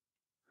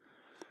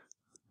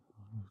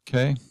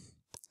 Okay.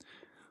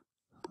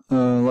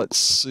 Let's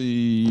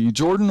see.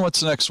 Jordan, what's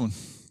the next one?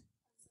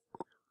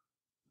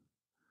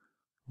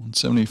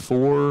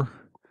 174.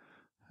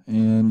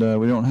 And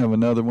we don't have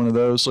another one of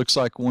those. Looks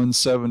like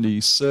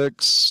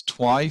 176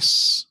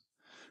 twice.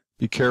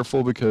 Be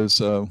careful because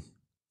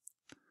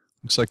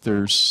looks like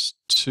there's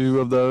 2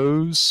 of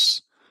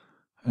those.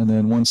 And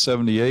then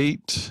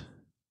 178.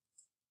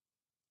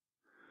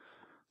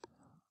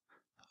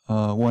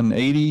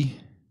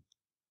 180.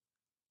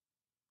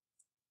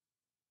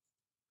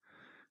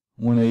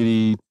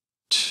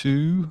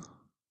 182.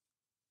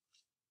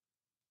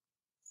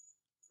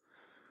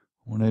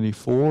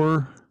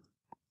 184.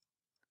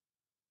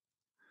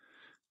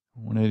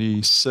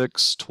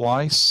 186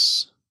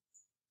 twice.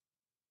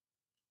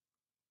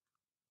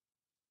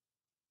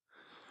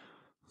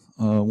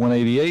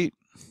 188.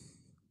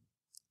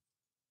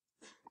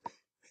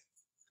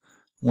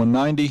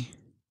 190.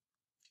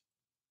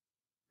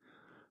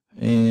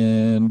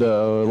 And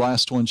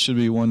last one should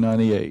be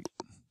 198.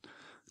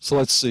 So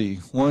let's see.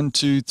 1,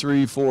 2,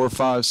 3, 4,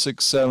 5,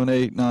 6, 7,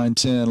 8, 9,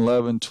 10,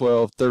 11,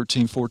 12,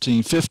 13,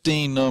 14,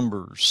 15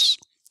 numbers.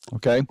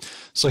 Okay,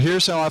 so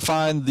here's how I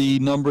find the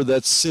number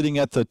that's sitting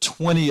at the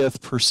 20th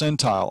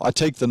percentile. I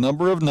take the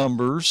number of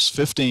numbers,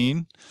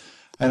 15,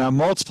 and I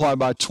multiply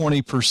by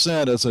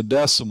 20% as a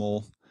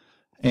decimal,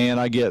 and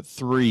I get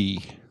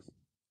 3.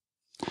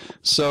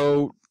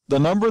 So the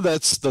number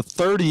that's the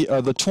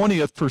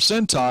 20th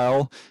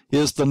percentile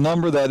is the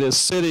number that is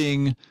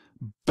sitting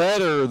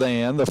better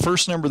than, the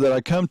first number that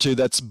I come to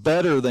that's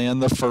better than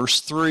the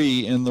first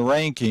 3 in the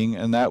ranking,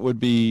 and that would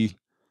be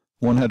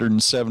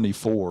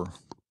 174.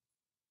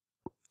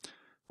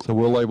 So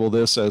we'll label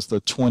this as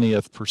the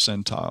 20th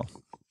percentile.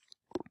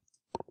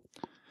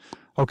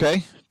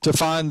 Okay, to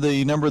find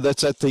the number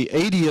that's at the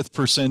 80th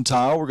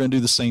percentile, we're going to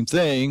do the same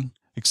thing,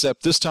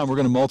 except this time we're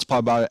going to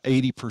multiply by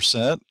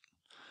 80%.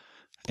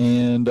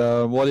 And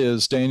what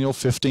is, Daniel,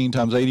 15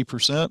 times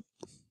 80%?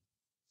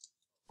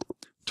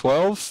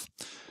 12.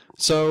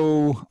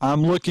 So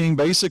I'm looking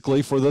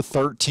basically for the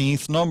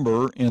 13th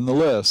number in the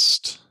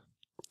list.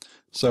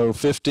 So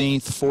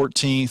 15th,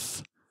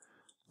 14th,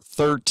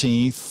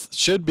 13th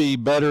should be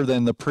better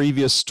than the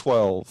previous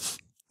 12.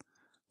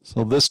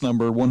 So this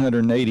number,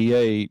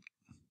 188,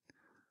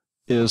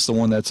 is the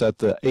one that's at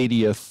the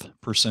 80th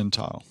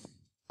percentile.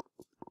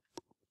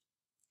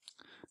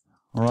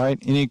 All right,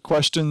 any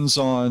questions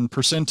on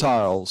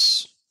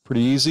percentiles?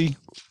 Pretty easy.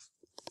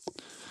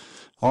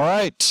 All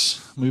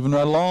right, moving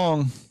right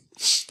along.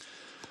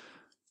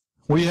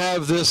 We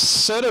have this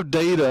set of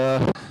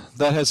data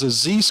that has a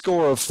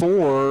z-score of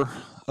 4,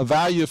 a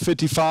value of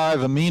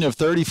 55, a mean of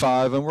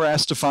 35, and we're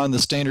asked to find the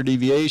standard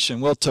deviation.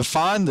 Well, to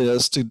find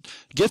this, to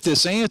get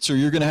this answer,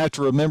 you're going to have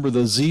to remember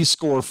the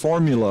z-score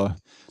formula.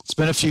 It's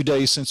been a few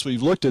days since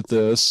we've looked at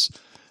this.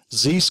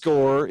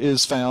 Z-score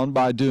is found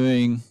by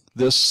doing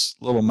this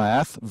little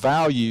math,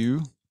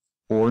 value,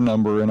 or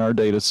number in our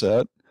data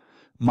set,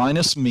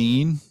 minus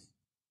mean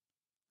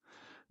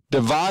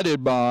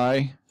divided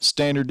by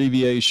standard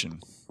deviation.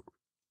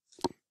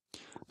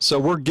 So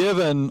we're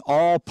given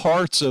all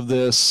parts of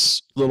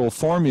this little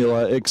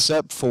formula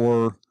except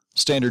for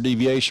standard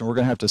deviation. We're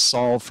going to have to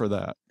solve for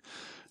that.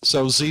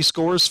 So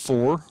z-score is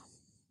 4.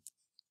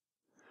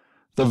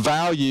 The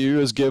value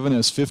is given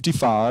as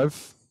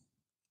 55.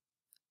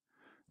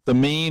 The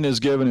mean is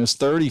given as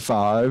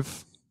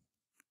 35.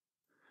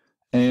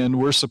 And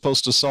we're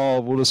supposed to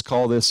solve, we'll just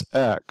call this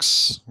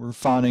x. We're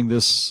finding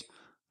this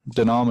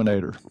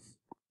denominator.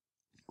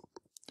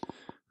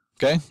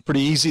 Okay, pretty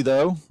easy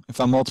though.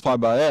 If I multiply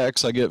by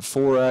x, I get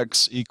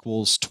 4x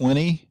equals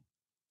 20.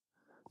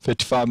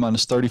 55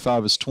 minus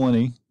 35 is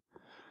 20.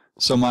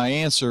 So my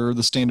answer,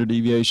 the standard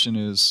deviation,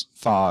 is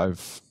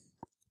 5.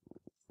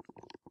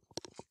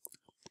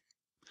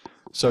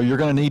 So you're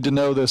going to need to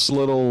know this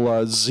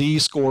little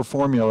z-score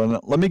formula. And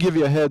let me give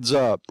you a heads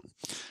up.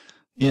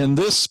 In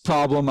this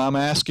problem, I'm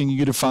asking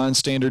you to find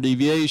standard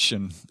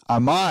deviation. I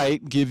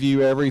might give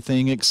you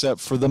everything except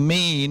for the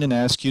mean and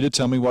ask you to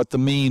tell me what the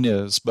mean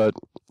is, but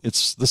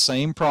it's the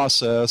same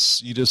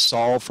process. You just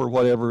solve for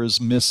whatever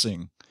is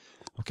missing.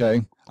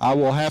 Okay? I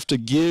will have to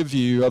give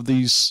you, of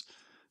these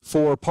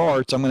 4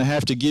 parts, I'm going to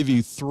have to give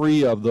you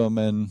 3 of them,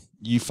 and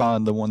you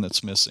find the one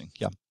that's missing.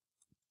 Yeah.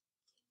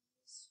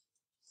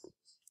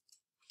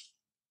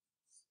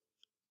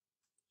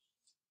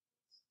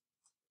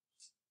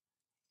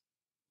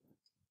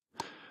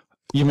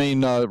 You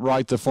mean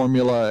write the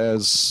formula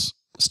as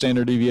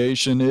standard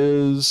deviation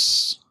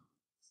is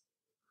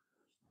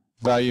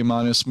value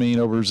minus mean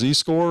over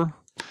z-score?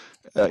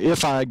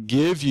 If I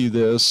give you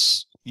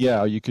this,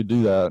 yeah, you could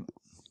do that.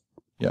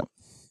 Yeah.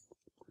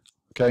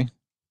 Okay.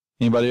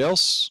 Anybody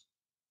else?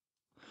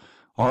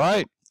 All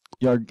right.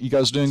 Yeah, you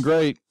guys are doing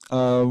great.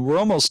 We're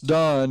almost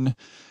done.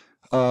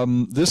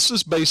 This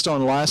is based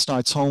on last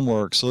night's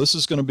homework, so this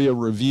is going to be a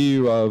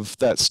review of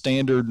that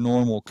standard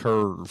normal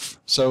curve.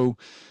 So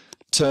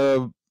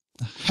to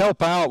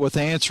help out with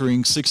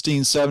answering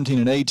 16, 17,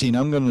 and 18,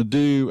 I'm going to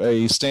do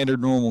a standard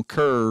normal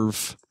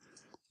curve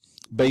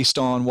based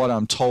on what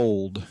I'm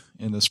told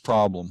in this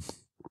problem.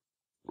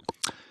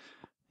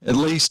 At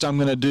least I'm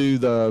going to do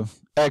the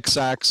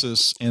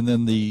x-axis and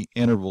then the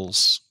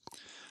intervals.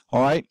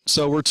 All right,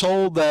 so we're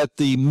told that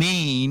the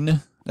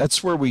mean,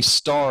 that's where we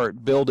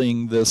start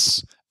building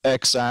this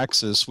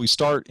x-axis. We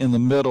start in the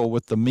middle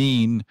with the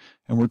mean,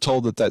 and we're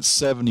told that that's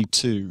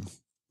 72.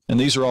 And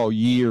these are all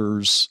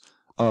years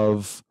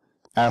of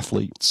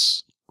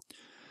athletes.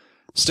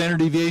 Standard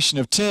deviation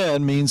of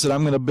 10 means that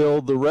I'm going to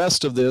build the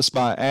rest of this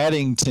by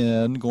adding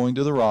 10, going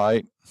to the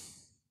right.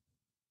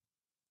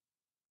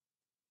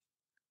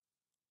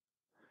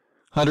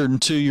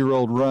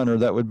 102-year-old runner,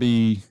 that would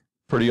be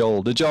pretty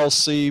old. Did y'all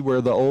see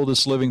where the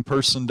oldest living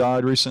person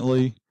died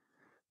recently?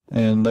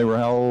 And they were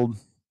how old?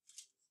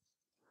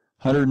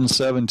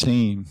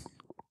 117.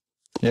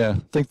 Yeah,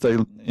 I think they,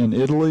 in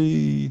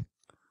Italy,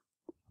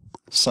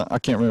 I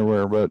can't remember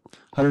where, but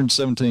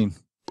 117.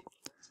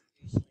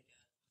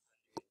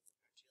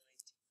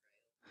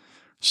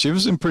 She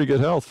was in pretty good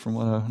health from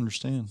what I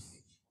understand.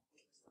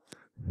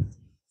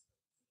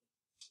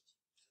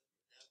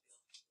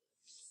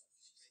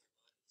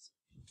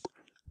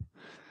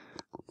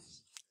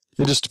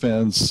 It just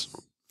depends.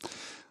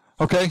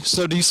 Okay,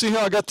 so do you see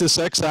how I got this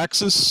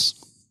x-axis?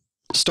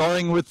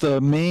 Starting with the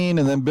mean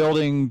and then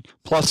building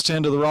plus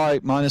 10 to the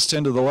right, minus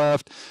 10 to the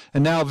left.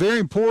 And now, very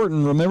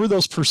important, remember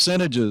those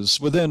percentages.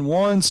 Within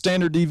 1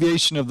 standard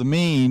deviation of the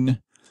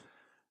mean,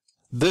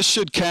 this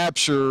should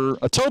capture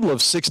a total of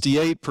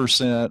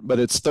 68%, but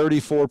it's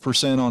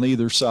 34% on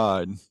either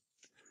side.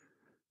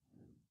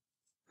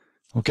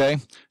 Okay?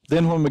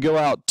 Then when we go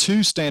out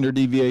 2 standard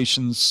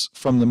deviations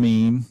from the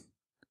mean,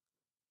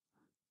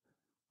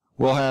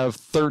 we'll have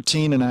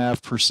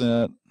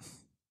 13.5%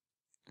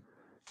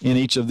 in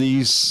each of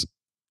these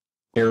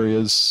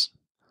areas.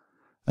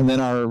 And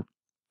then our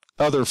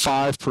other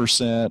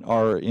 5%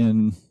 are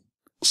in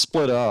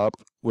split up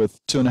with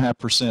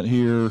 2.5%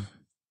 here,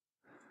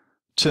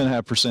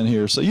 2.5%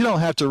 here. So you don't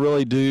have to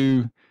really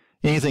do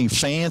anything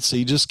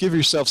fancy. Just give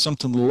yourself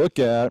something to look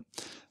at.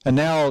 And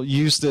now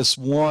use this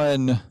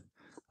one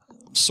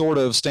sort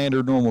of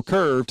standard normal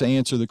curve to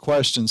answer the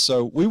question.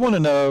 So we want to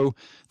know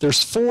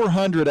there's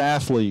 400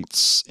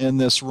 athletes in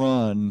this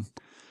run.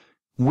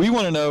 We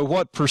want to know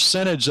what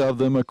percentage of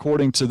them,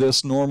 according to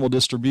this normal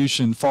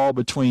distribution, fall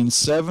between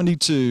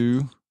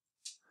 72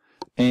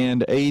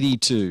 and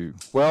 82.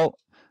 Well,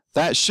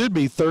 that should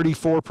be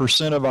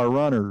 34% of our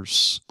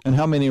runners. And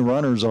how many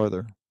runners are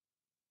there?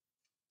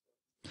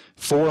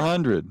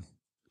 400.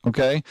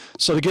 Okay,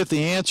 so to get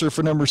the answer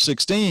for number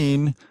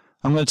 16,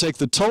 I'm going to take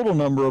the total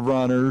number of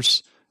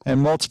runners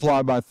and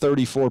multiply by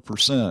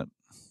 34%.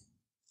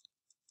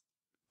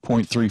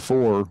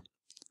 0.34.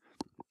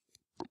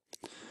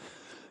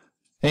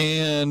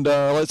 And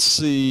let's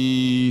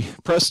see,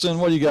 Preston,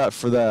 what do you got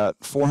for that?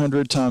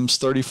 400 times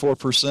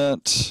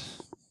 34%.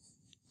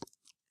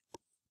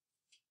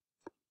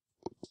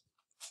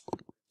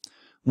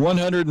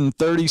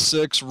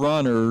 136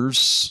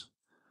 runners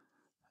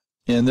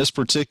in this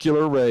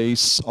particular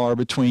race are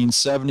between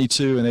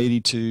 72 and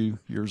 82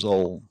 years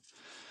old.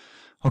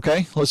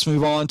 Okay, let's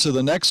move on to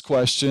the next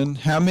question.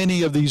 How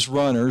many of these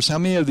runners, how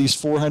many of these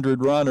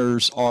 400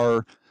 runners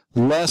are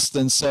less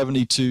than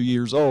 72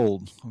 years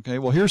old? Okay,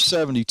 well, here's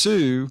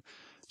 72.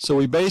 So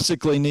we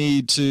basically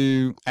need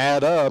to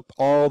add up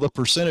all the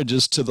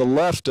percentages to the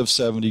left of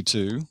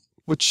 72,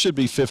 which should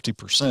be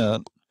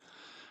 50%.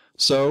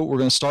 So we're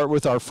going to start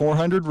with our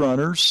 400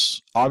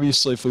 runners.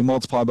 Obviously, if we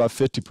multiply by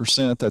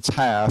 50%, that's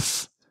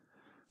half.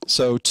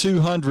 So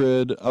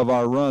 200 of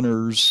our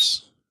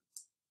runners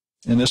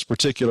in this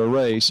particular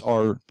race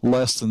are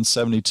less than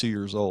 72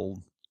 years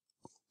old.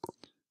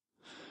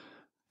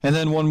 And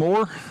then one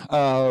more.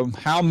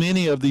 How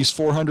many of these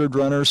 400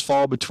 runners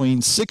fall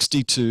between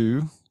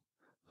 62?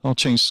 I'll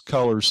change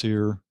colors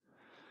here.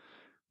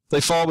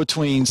 They fall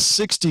between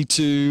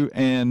 62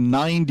 and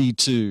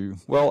 92.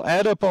 Well,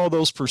 add up all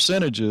those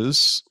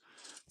percentages,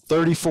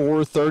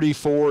 34,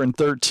 34, and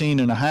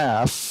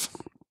 13.5.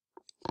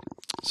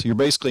 So you're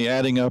basically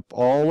adding up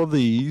all of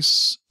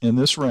these in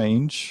this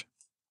range.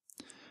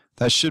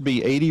 That should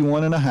be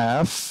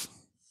 81.5.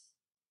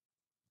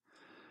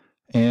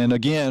 And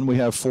again, we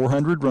have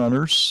 400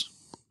 runners.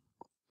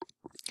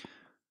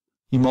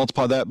 You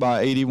multiply that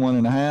by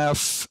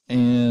 81.5,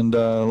 and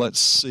let's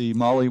see,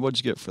 Molly,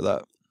 what'd you get for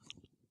that?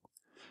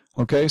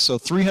 Okay, so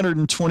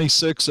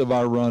 326 of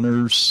our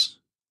runners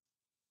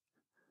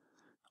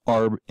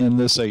are in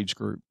this age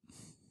group.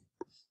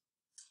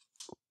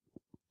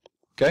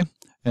 Okay,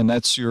 and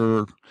that's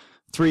your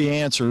 3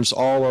 answers,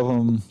 all of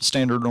them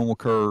standard normal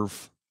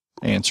curve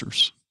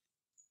answers.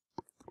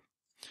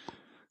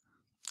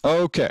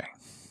 Okay.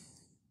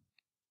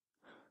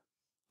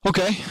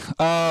 Okay,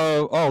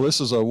 oh, this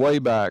is a way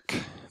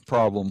back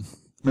problem.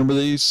 Remember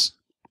these?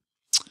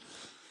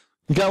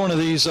 You got one of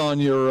these on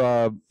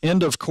your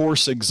end of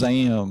course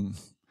exam.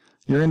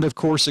 Your end of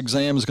course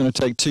exam is going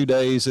to take 2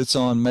 days. It's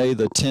on May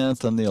the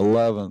 10th and the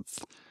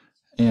 11th.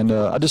 And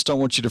I just don't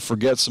want you to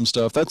forget some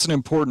stuff. That's an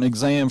important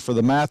exam for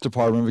the math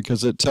department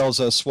because it tells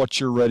us what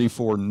you're ready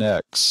for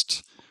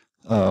next.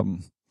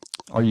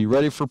 Are you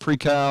ready for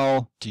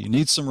pre-cal? Do you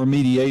need some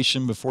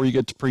remediation before you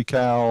get to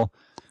pre-cal?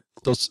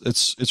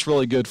 It's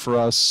really good for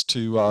us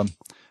to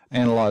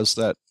analyze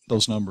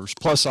those numbers.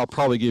 Plus, I'll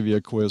probably give you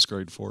a quiz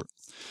grade for it.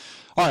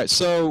 All right,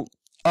 so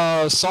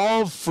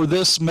solve for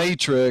this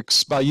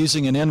matrix by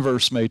using an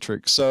inverse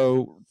matrix.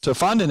 So to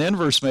find an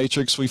inverse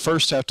matrix, we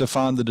first have to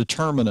find the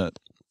determinant.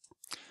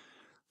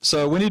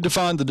 So we need to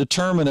find the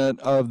determinant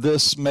of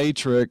this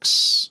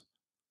matrix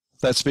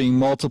that's being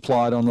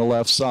multiplied on the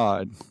left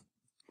side.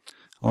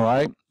 All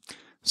right,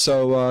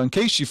 so in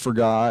case you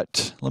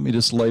forgot, let me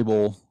just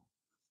label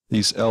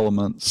these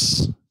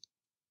elements.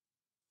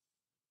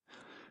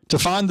 To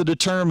find the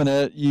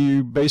determinant,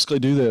 you basically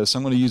do this.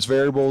 I'm going to use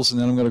variables,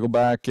 and then I'm going to go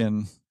back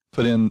and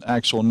put in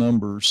actual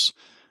numbers.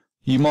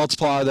 You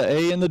multiply the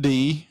A and the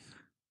D,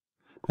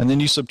 and then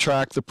you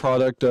subtract the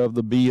product of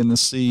the B and the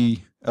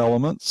C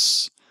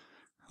elements.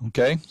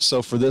 Okay,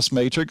 so for this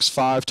matrix,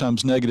 5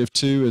 times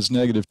 -2 is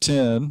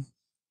 -10,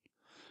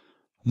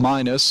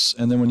 minus,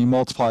 and then when you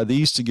multiply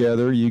these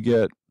together, you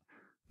get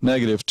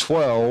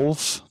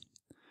 -12.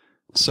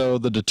 So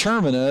the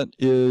determinant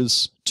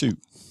is 2.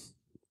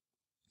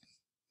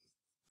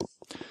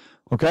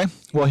 Okay,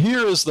 well,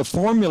 here is the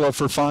formula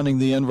for finding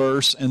the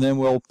inverse, and then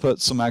we'll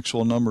put some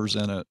actual numbers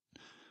in it.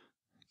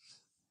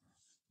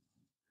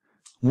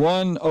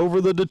 1 over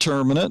the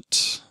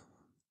determinant,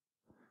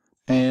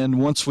 and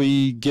once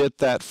we get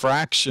that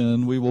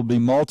fraction, we will be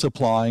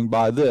multiplying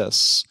by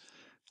this.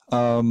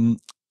 The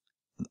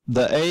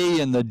A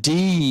and the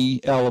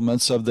D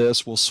elements of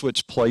this will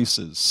switch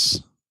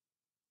places.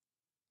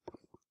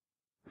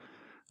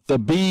 The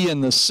B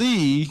and the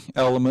C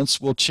elements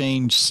will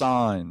change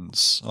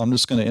signs. I'm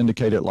just going to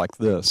indicate it like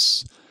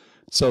this.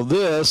 So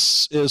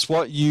this is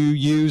what you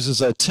use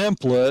as a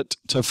template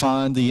to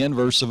find the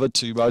inverse of a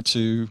 2 by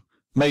 2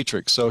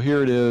 matrix. So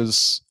here it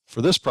is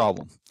for this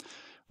problem.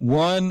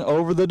 1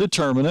 over the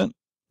determinant,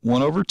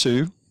 1 over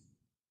 2,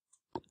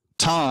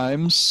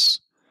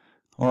 times,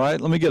 all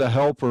right, let me get a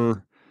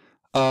helper.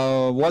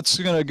 What's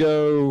going to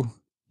go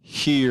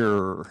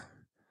here?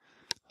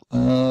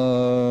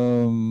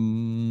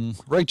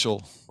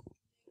 Rachel,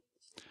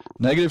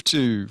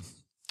 -2.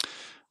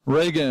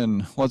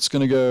 Reagan, what's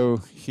going to go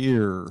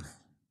here?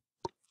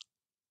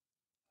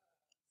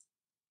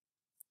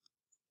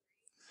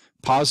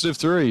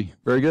 +3.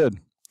 Very good.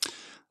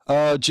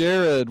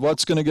 Jared,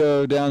 what's going to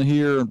go down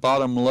here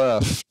bottom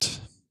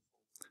left?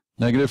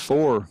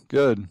 -4.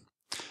 Good.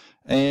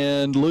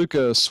 And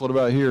Lucas, what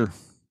about here?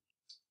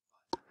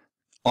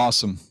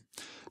 Awesome.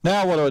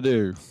 Now what do I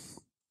do?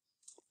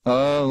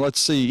 Let's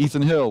see.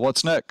 Ethan Hill,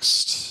 what's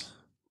next?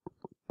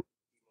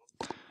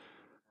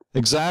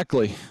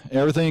 Exactly.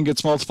 Everything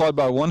gets multiplied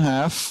by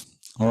 1/2.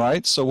 All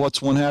right. So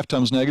what's 1/2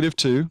 times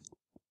 -2?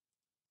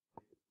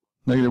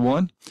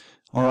 -1.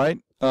 All right.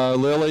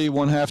 Lily,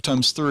 1/2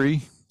 times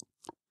 3.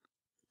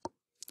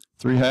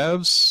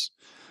 3/2.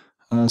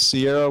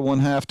 Sierra,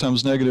 1/2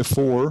 times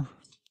 -4.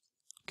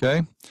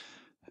 Okay.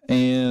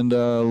 And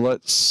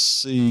let's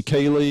see,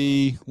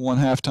 Kaylee,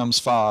 1/2 times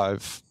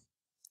 5.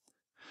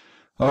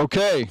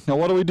 Okay, now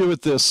what do we do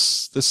with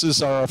this? This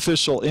is our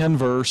official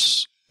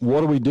inverse. What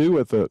do we do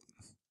with it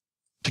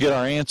to get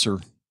our answer?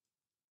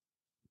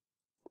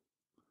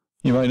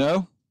 Anybody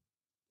know?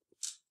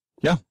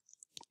 Yeah.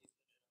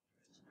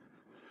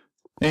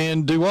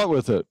 And do what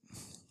with it?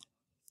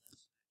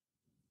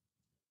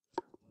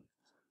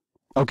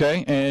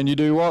 Okay, and you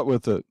do what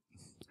with it?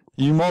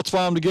 You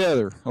multiply them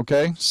together,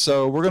 okay?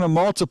 So we're going to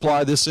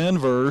multiply this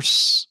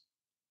inverse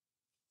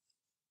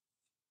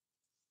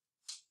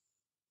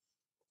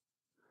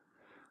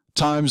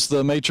times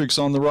the matrix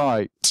on the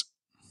right.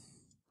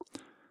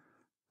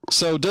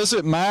 So does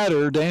it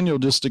matter, Daniel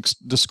just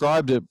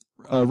described it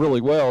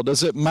really well,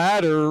 does it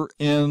matter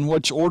in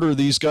which order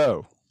these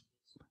go?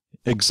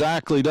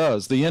 Exactly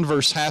does. The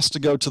inverse has to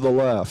go to the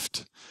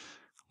left.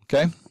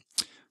 Okay,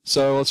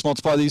 so let's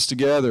multiply these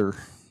together.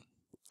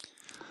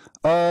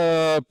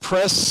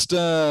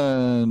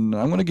 Preston,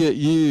 I'm going to get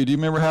you. Do you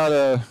remember how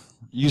to,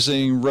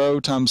 using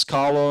row times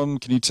column,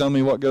 can you tell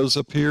me what goes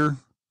up here?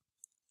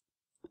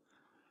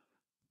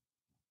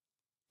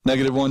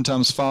 -1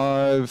 times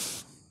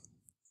 5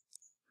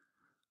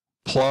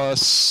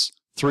 plus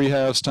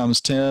 3/2 times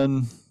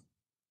 10.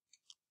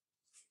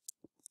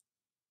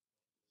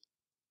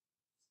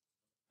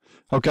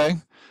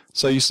 Okay,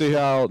 so you see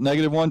how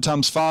 -1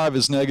 times 5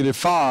 is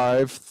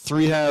 -5,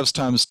 3/2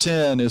 times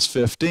 10 is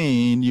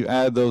 15. You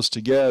add those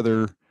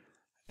together,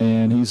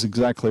 and he's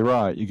exactly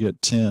right. You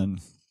get 10.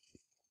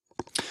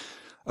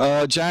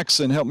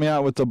 Jackson, help me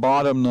out with the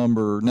bottom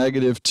number,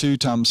 -2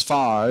 times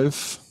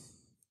 5.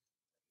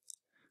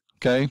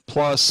 Okay,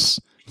 plus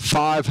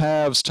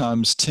 5/2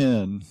 times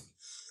 10.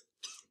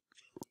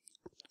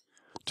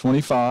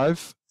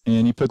 25,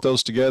 and you put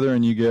those together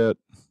and you get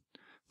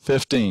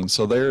 15.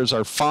 So there's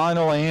our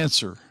final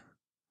answer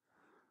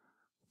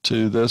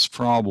to this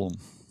problem.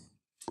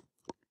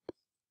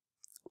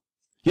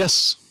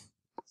 Yes?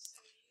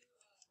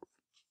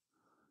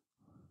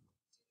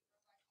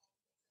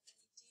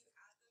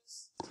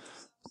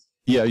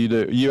 Yeah, you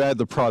do. You add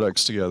the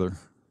products together.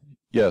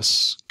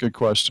 Yes, good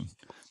question.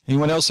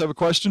 Anyone else have a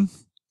question?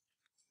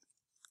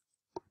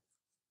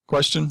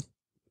 Question?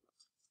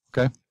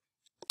 Okay.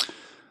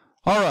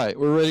 All right,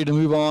 we're ready to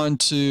move on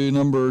to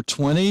number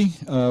 20.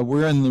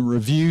 We're in the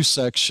review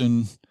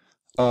section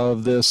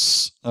of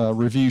this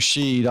review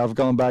sheet. I've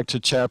gone back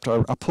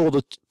to I pulled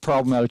a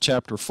problem out of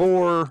chapter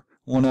 4,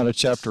 one out of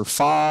chapter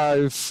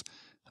 5.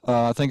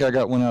 I think I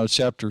got one out of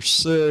chapter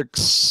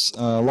 6.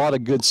 A lot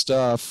of good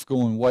stuff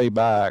going way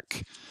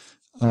back.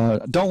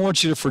 Don't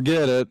want you to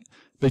forget it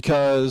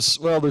because,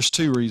 well, there's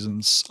two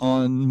reasons.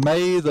 On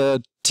May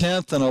the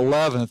 10th and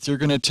 11th, you're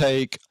going to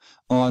take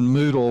on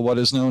Moodle what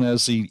is known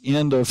as the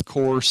end of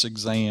course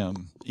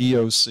exam,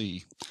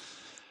 EOC.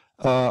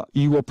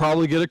 You will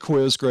probably get a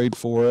quiz grade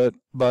for it,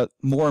 but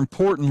more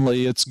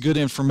importantly, it's good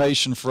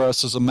information for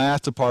us as a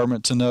math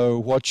department to know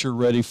what you're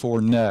ready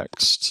for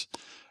next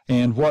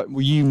and what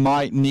you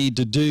might need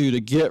to do to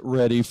get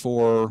ready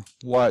for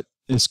what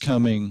is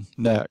coming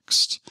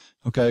next.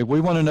 Okay, we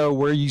want to know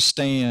where you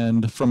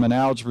stand from an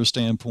algebra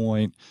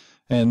standpoint,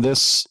 and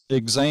this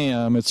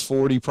exam, it's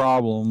 40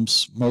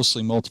 problems,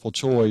 mostly multiple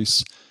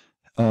choice.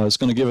 It's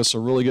going to give us a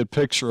really good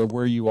picture of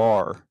where you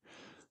are.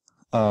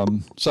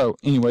 So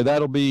anyway,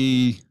 that'll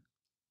be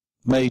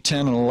May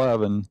 10 and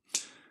 11,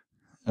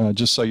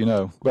 just so you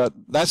know. But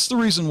that's the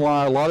reason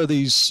why a lot of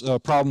these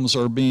problems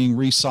are being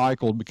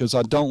recycled, because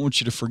I don't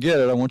want you to forget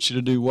it. I want you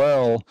to do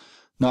well,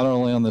 not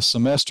only on the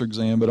semester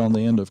exam, but on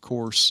the end of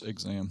course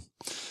exam.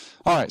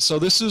 All right, so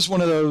this is one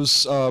of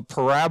those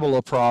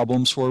parabola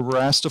problems where we're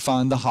asked to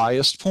find the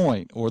highest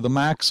point, or the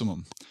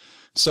maximum.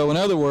 So in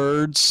other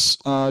words,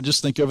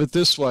 just think of it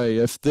this way.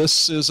 If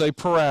this is a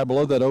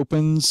parabola that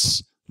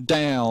opens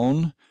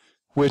down,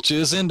 which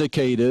is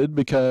indicated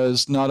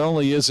because not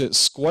only is it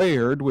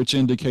squared, which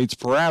indicates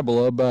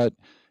parabola, but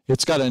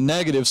it's got a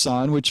negative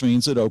sign, which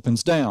means it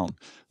opens down.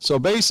 So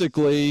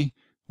basically,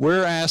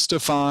 we're asked to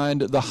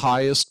find the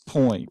highest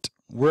point.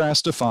 We're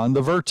asked to find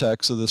the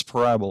vertex of this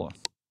parabola.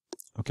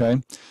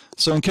 Okay?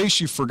 So in case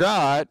you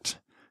forgot,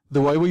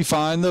 the way we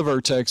find the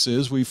vertex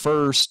is we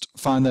first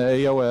find the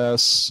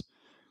AOS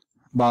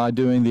by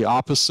doing the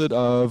opposite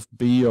of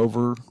b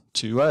over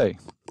 2a.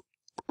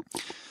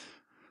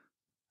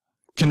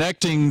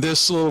 Connecting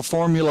this little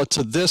formula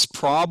to this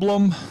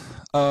problem,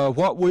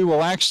 what we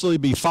will actually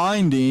be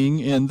finding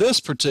in this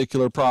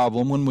particular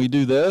problem when we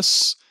do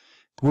this,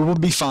 we will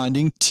be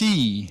finding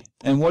t.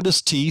 And what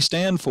does t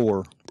stand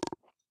for?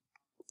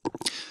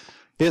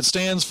 It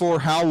stands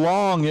for how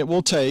long it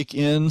will take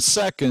in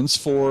seconds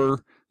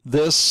for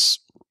this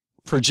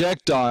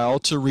projectile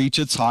to reach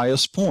its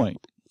highest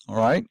point. All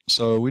right,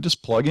 so we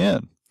just plug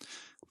in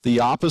the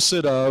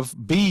opposite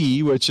of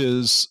b, which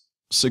is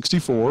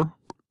 64,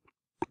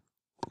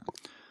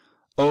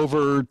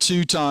 over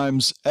 2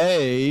 times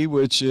a,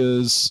 which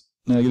is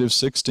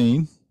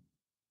 -16.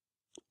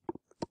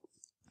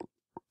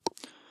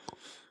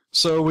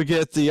 So we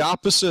get the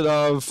opposite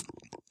of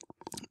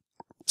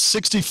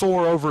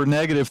 64 over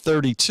negative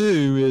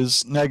 32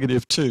 is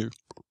negative 2.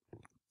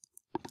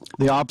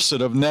 The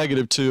opposite of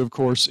negative 2, of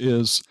course,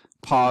 is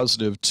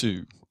positive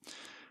 2.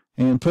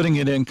 And putting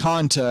it in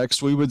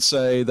context, we would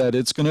say that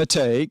it's going to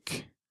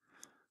take,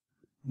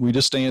 we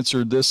just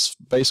answered this,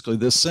 basically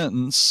this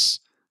sentence,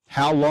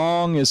 how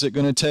long is it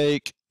going to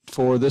take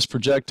for this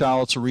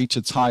projectile to reach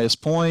its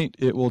highest point?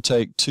 It will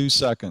take 2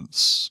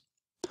 seconds.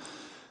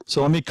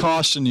 So let me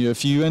caution you,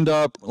 if you end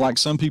up, like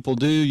some people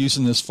do,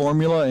 using this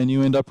formula and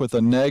you end up with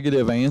a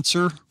negative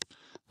answer,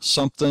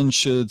 something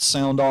should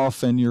sound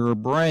off in your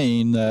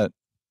brain that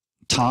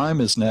time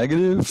is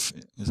negative.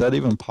 Is that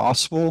even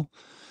possible?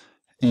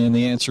 And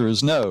the answer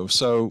is no.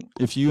 So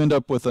if you end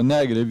up with a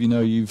negative, you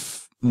know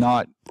you've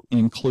not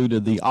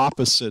included the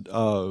opposite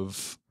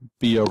of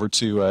b over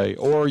 2a,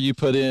 or you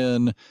put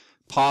in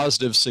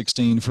positive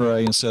 16 for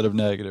a instead of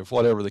negative,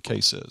 whatever the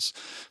case is.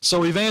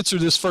 So we've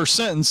answered this first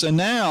sentence, and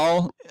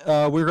now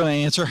we're going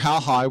to answer how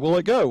high will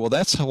it go? Well,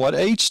 that's what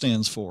h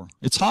stands for.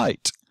 It's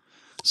height.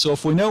 So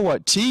if we know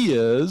what t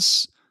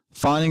is,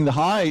 finding the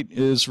height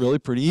is really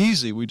pretty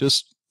easy. We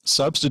just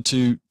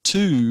substitute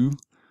 2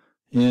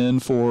 in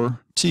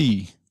for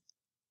t.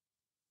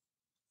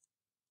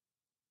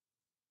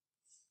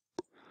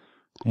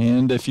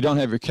 And if you don't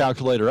have your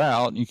calculator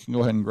out, you can go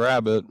ahead and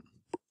grab it.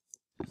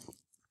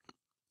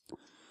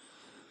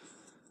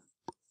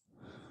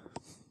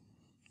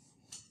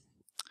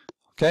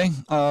 Okay,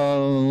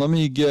 let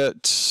me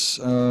get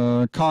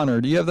Connor.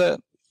 Do you have that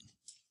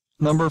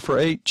number for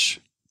h?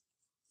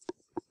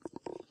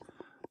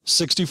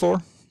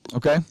 64,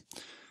 okay.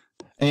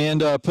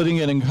 And putting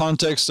it in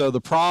context of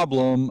the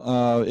problem,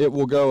 it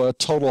will go a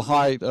total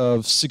height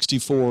of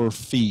 64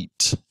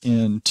 feet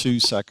in 2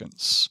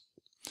 seconds.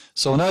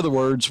 So in other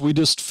words, we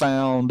just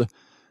found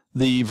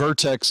the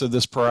vertex of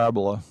this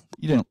parabola.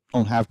 You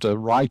don't have to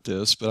write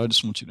this, but I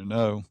just want you to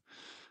know.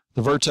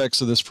 The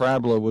vertex of this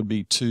parabola would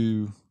be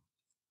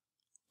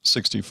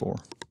 264.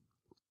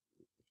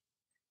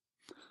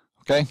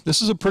 Okay,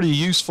 this is a pretty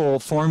useful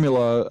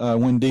formula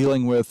when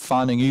dealing with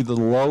finding either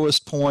the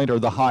lowest point or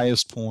the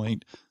highest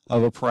point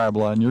of a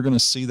parabola, and you're going to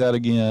see that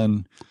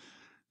again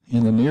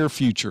in the near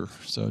future.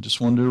 So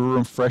just wanted to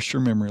refresh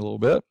your memory a little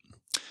bit.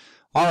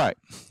 All right,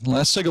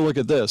 let's take a look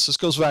at this. This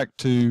goes back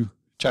to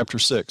chapter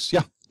 6.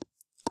 Yeah?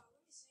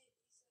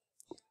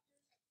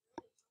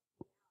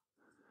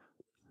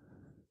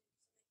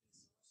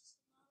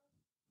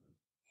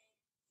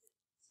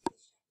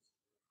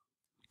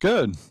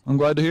 Good. I'm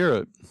glad to hear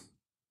it.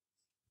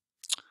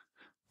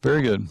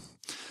 Very good.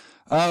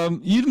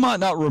 You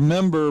might not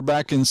remember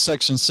back in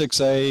section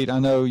 6.8, I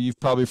know you've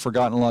probably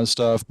forgotten a lot of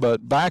stuff,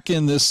 but back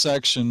in this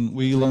section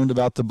we learned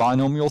about the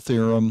binomial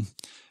theorem,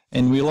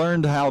 and we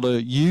learned how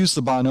to use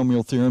the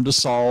binomial theorem to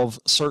solve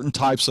certain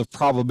types of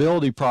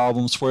probability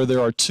problems where there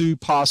are 2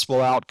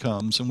 possible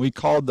outcomes, and we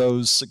called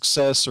those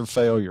success or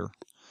failure.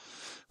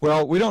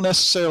 Well, we don't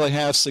necessarily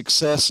have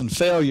success and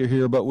failure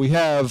here, but we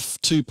have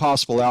 2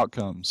 possible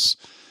outcomes.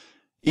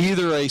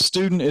 Either a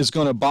student is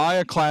going to buy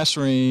a class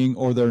ring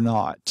or they're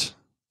not.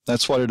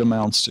 That's what it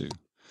amounts to.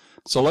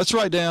 So let's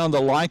write down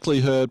the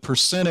likelihood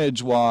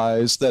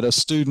percentage-wise that a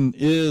student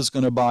is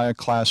going to buy a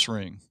class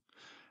ring.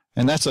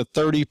 And that's a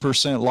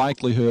 30%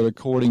 likelihood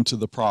according to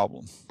the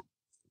problem.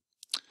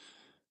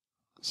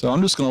 So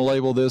I'm just going to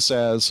label this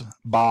as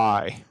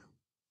buy,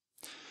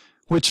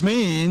 which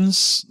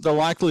means the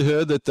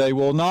likelihood that they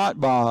will not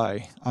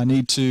buy. I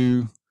need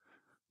to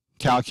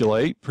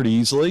calculate pretty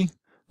easily.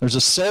 There's a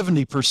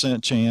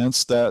 70%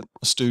 chance that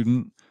a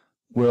student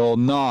will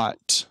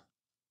not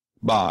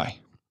buy.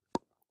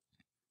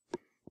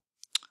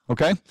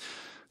 Okay?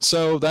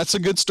 So that's a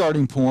good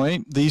starting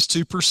point. These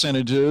 2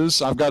 percentages,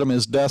 I've got them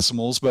as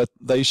decimals, but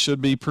they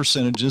should be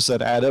percentages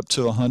that add up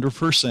to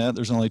 100%.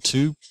 There's only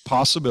 2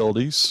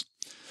 possibilities.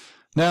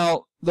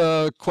 Now,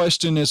 the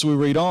question as we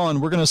read on,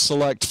 we're going to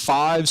select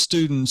 5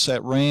 students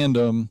at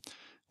random.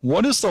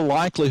 What is the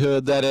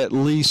likelihood that at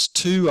least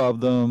 2 of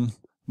them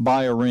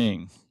buy a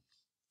ring?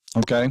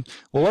 Okay,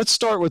 well, let's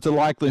start with the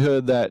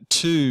likelihood that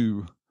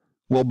 2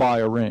 will buy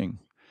a ring,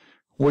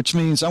 which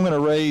means I'm going to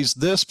raise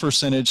this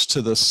percentage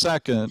to the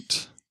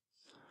second.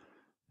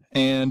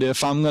 And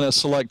if I'm going to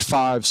select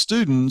 5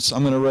 students,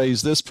 I'm going to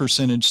raise this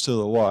percentage to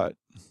the what?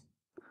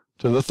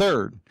 To the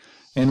third.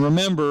 And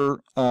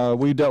remember,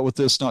 we dealt with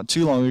this not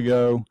too long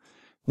ago.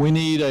 We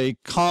need a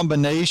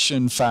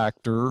combination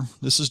factor.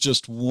 This is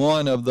just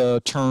one of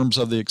the terms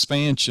of the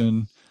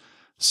expansion.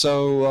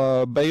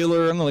 So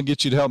Baylor, I'm going to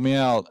get you to help me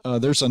out.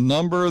 There's a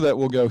number that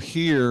will go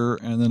here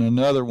and then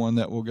another one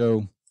that will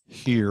go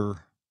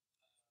here.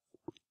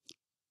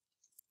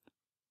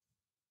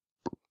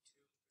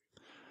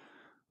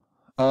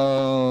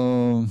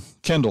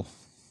 Kendall.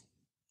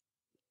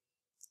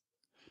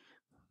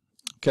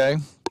 Okay,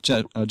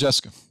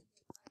 Jessica.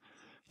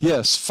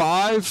 Yes,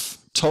 5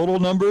 total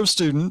number of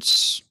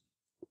students.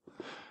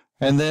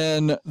 And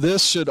then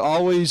this should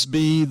always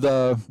be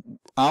the,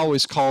 I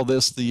always call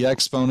this the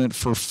exponent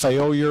for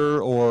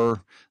failure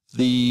or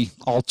the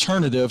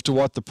alternative to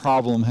what the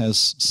problem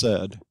has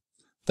said.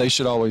 They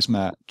should always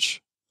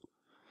match.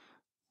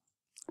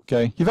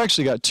 Okay, you've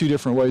actually got two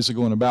different ways of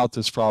going about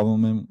this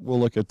problem, and we'll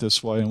look at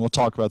this way, and we'll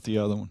talk about the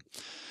other one.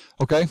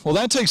 Okay, well,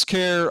 that takes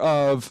care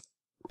of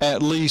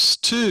at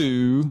least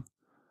 2.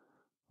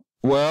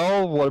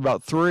 Well, what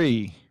about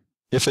 3?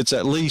 If it's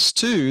at least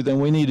 2, then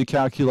we need to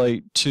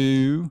calculate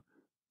 2,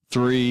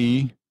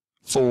 3,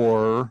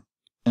 4,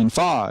 and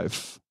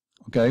 5.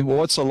 Okay, well,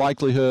 what's the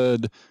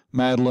likelihood,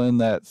 Madeline,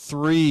 that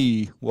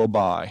 3 will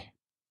buy?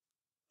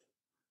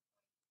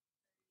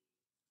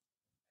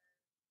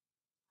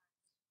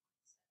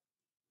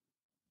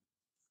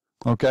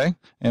 Okay,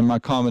 and my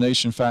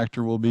combination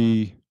factor will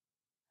be,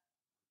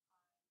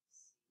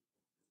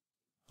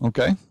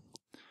 okay,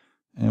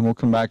 and we'll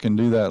come back and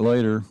do that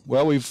later.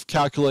 Well, we've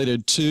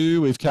calculated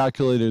 2, we've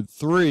calculated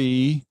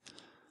 3.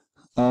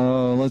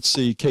 Let's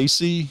see,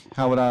 Casey,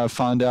 how would I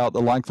find out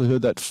the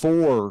likelihood that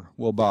 4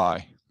 will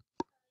buy?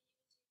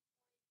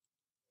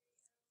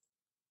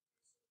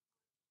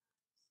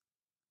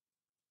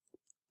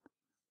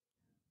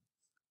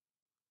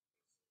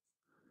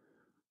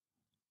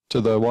 To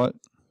the what?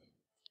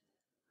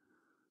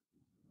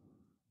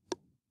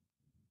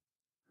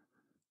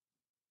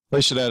 They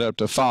should add up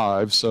to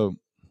 5, so,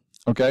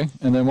 okay.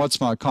 And then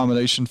what's my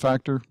combination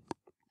factor?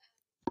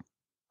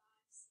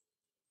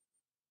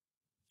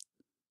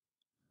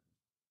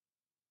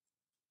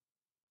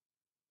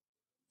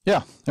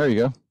 Yeah, there you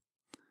go.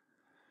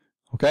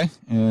 Okay,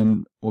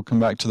 and we'll come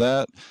back to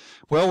that.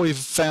 Well, we've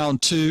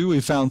found 2,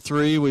 we've found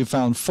 3, we've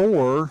found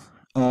 4.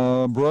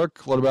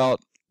 Brooke,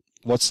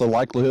 what's the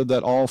likelihood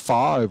that all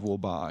 5 will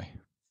buy?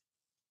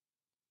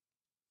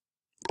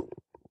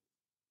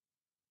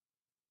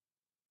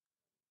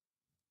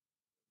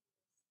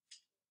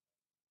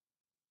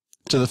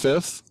 To the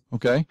 5th,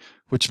 okay,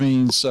 which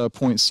means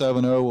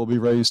 0.70 will be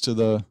raised to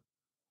the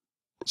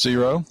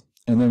 0.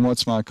 And then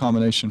what's my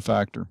combination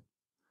factor?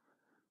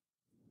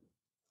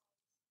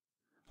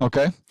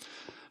 Okay,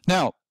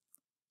 now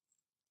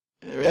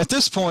at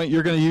this point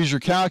you're going to use your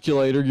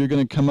calculator. You're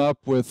going to come up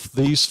with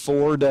these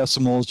 4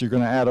 decimals. You're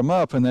going to add them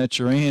up, and that's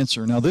your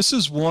answer. Now this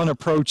is one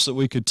approach that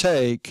we could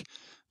take,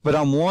 but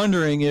I'm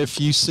wondering if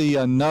you see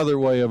another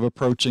way of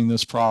approaching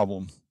this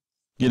problem,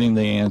 getting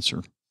the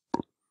answer.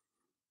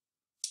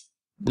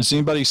 Does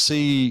anybody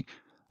see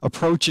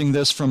approaching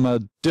this from a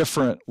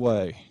different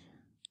way?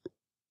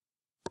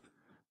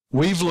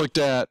 We've looked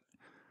at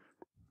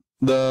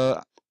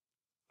the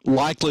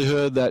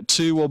likelihood that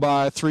 2 will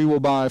buy, 3 will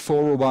buy,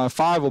 4 will buy,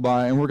 5 will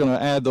buy, and we're going to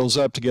add those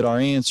up to get our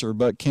answer.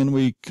 But can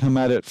we come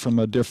at it from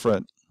a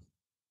different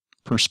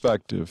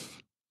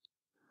perspective?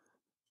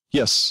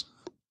 Yes.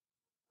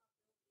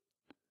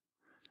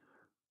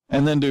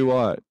 And then do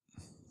what?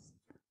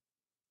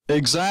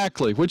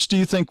 Exactly. Which do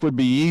you think would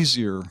be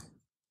easier?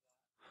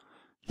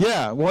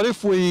 Yeah, what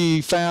if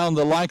we found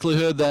the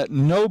likelihood that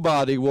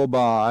nobody will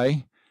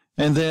buy,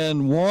 and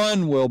then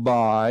 1 will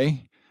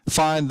buy,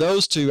 find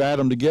those 2, add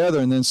them together,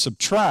 and then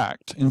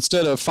subtract.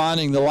 Instead of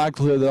finding the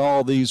likelihood that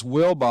all these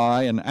will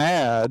buy and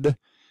add,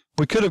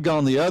 we could have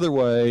gone the other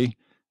way,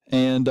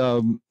 and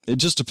it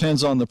just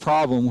depends on the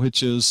problem,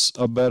 which is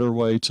a better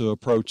way to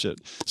approach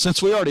it.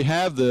 Since we already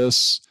have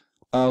this,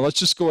 let's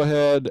just go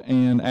ahead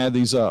and add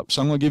these up.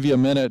 So I'm going to give you a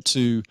minute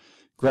to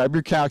grab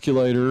your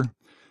calculator,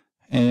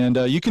 and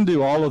you can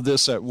do all of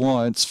this at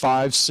once.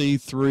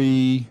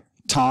 5C3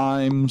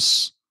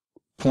 times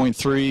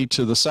 0.3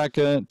 to the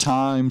second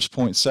times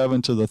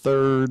 0.7 to the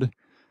third.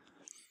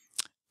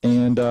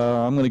 And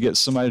I'm going to get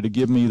somebody to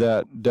give me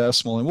that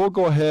decimal. And we'll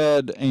go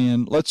ahead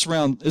and let's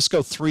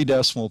go 3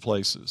 decimal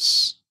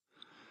places.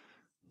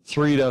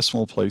 3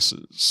 decimal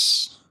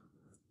places.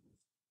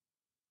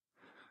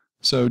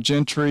 So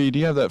Gentry, do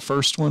you have that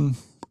first one?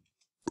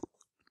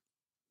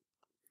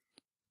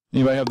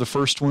 Anybody have the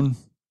first one?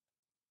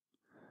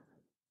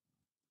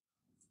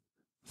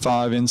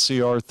 5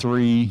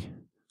 NCR3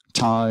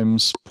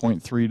 times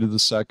 0.3 to the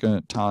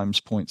second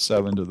times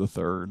 0.7 to the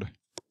third.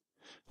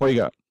 What do you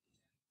got?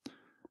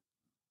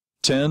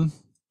 10?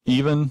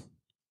 Even?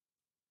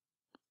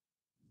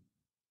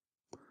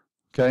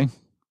 Okay.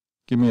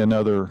 Give me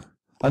another.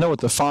 I know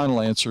what the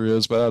final answer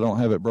is, but I don't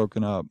have it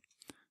broken up.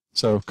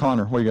 So,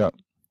 Connor, what do you got?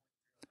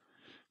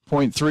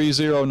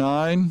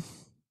 0.309.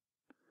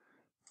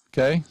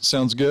 Okay,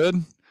 sounds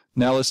good.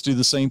 Now let's do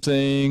the same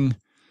thing.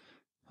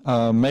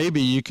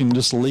 Maybe you can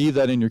just leave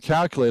that in your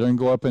calculator and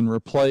go up and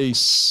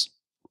replace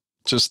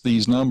just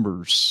these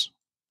numbers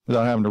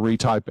without having to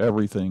retype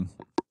everything.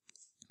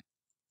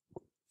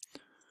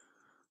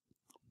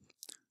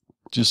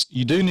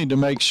 You do need to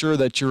make sure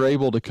that you're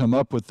able to come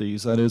up with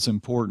these. That is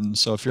important.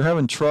 So if you're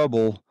having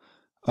trouble,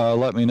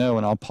 let me know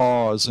and I'll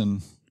pause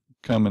and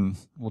come and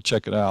we'll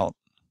check it out.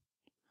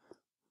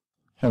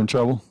 Having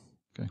trouble?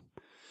 Okay.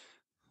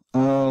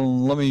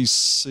 Let me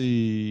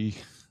see.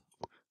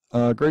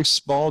 Grace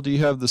Ball, do you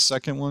have the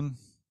second one?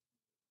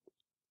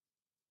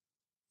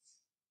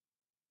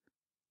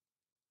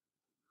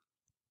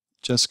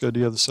 Jessica, do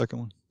you have the second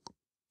one?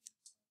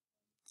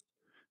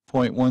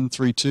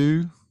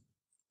 0.132.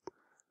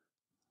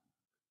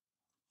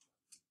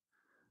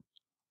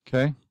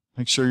 Okay,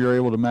 make sure you're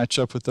able to match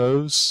up with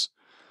those.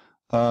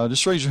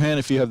 Just raise your hand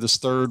if you have this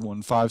third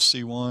one,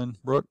 5C1,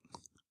 Brooke.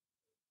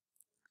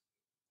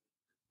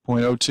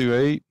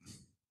 0.028.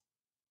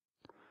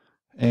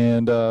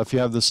 And if you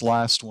have this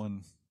last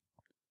one,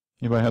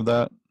 anybody have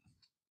that?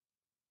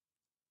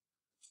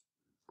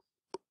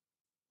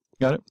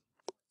 Got it?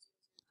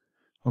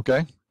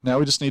 Okay, now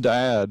we just need to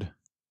add.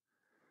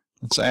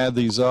 Let's add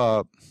these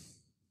up.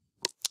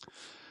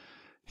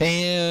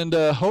 And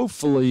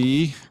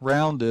hopefully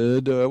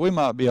rounded, we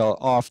might be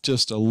off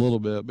just a little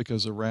bit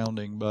because of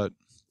rounding, but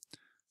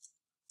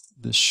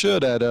this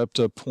should add up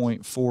to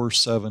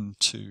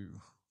 0.472.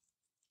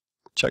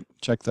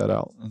 Check that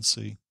out and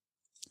see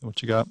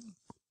what you got.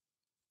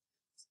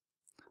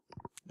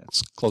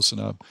 That's close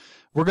enough.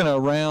 We're going to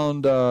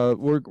round,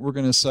 we're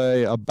going to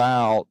say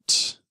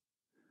about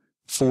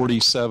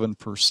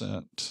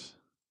 47%.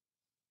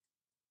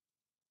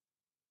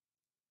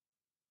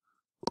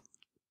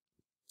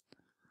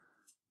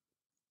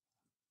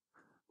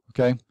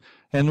 Okay,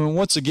 and then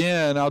once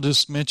again, I'll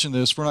just mention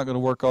this, we're not going to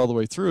work all the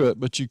way through it,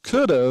 but you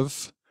could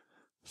have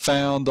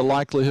found the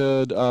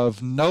likelihood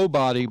of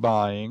nobody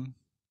buying,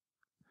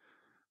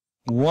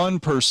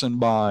 one person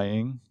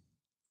buying.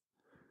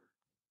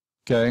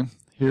 Okay,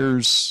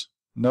 here's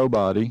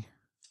nobody.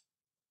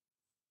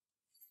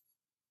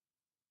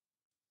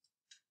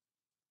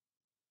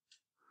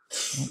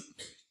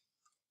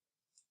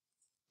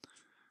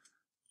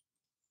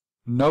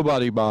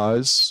 Nobody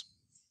buys.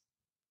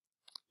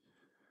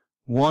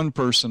 One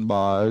person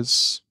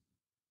buys.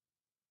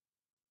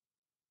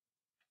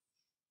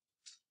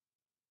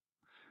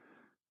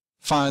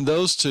 Find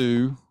those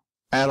two,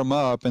 add them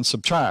up, and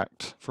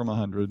subtract from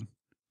 100,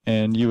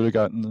 and you would have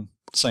gotten the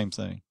same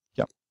thing.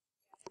 Yep.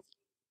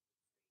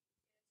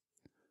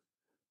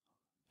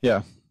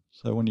 Yeah.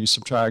 So when you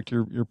subtract,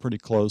 you're pretty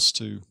close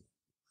to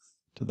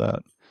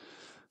that.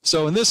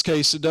 So in this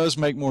case, it does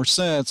make more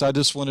sense. I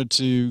just wanted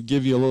to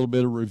give you a little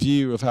bit of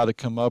review of how to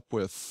come up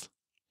with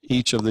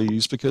each of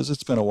these because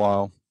it's been a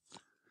while.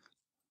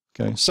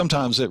 Okay,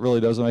 sometimes it really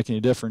doesn't make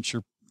any difference.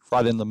 You're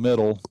right in the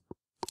middle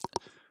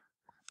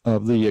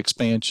of the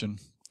expansion.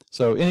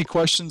 So any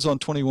questions on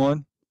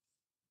 21?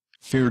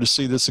 If you were to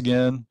see this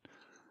again,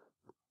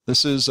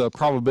 this is a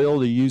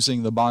probability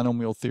using the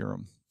binomial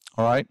theorem.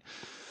 All right.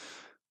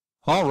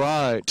 All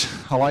right.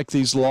 I like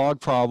these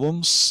log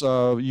problems.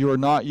 You are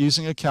not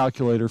using a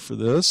calculator for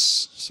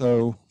this.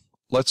 So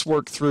let's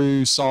work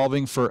through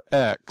solving for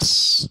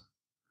x.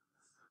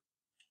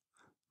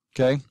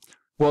 Okay.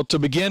 Well, to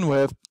begin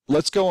with,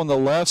 let's go on the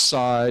left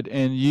side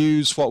and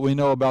use what we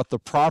know about the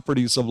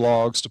properties of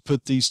logs to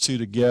put these two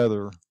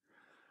together.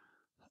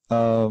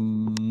 Let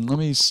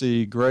me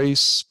see.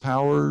 Grace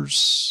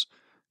Powers,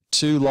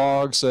 two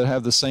logs that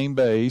have the same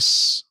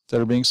base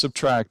that are being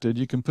subtracted.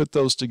 You can put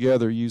those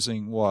together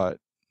using what?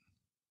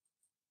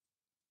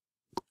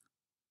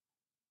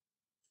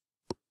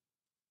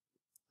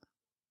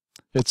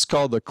 It's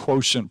called the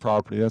quotient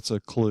property. That's a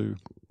clue.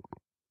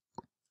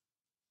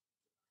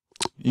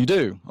 You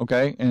do,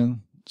 okay?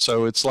 And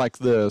so it's like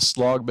this,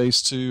 log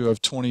base 2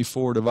 of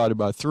 24 divided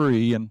by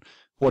 3, and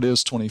what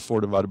is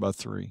 24 divided by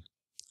 3?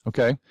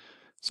 Okay,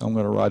 so I'm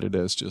going to write it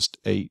as just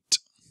 8.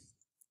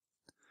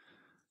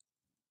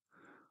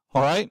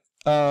 All right,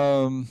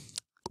 over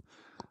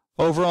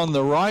on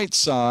the right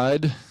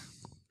side,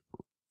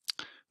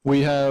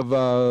 we have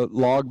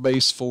log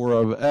base 4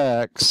 of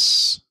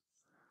x.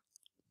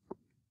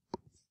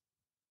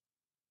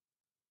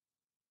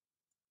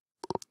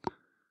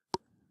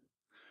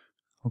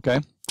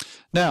 Okay,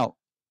 now,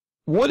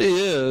 what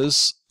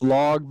is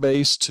log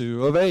base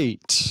 2 of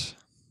 8?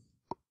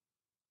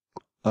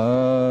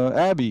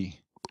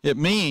 Abby, it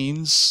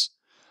means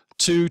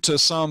 2 to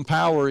some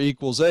power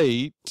equals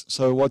 8.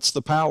 So what's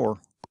the power?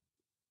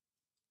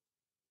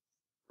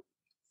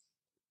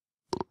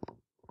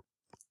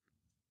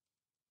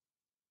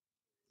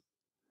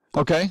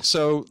 Okay,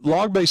 so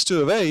log base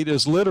 2 of 8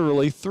 is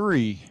literally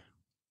 3.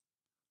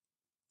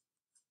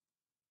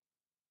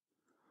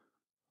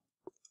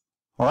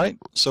 All right,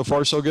 so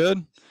far so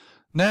good.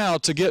 Now,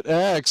 to get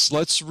x,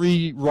 let's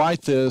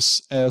rewrite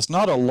this as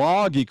not a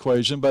log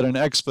equation, but an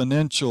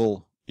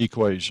exponential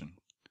equation.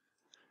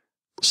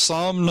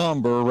 Some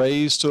number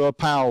raised to a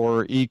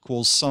power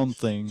equals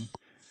something.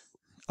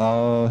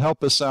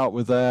 Help us out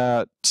with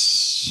that.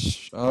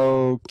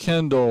 Oh,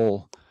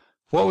 Kendall,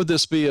 what would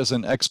this be as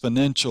an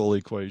exponential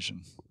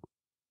equation?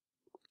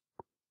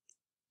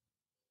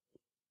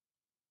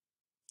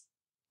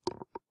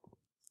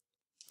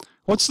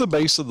 What's the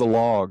base of the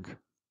log?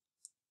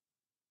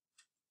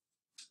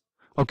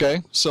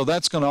 Okay, so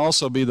that's going to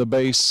also be the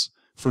base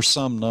for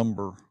some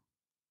number.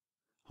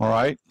 All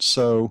right,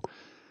 so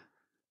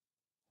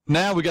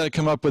now we got to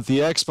come up with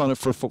the exponent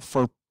for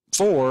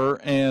 4,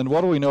 and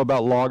what do we know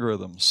about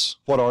logarithms?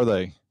 What are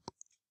they?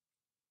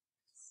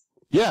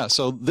 Yeah,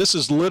 so this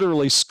is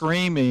literally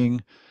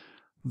screaming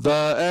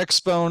the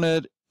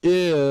exponent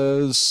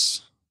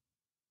is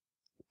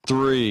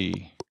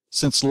 3.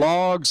 Since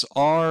logs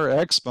are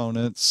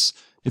exponents,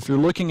 if you're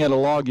looking at a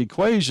log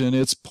equation,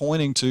 it's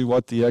pointing to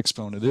what the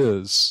exponent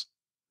is.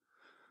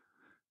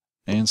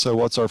 And so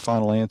what's our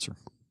final answer?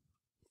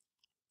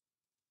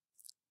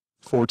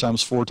 4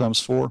 times 4 times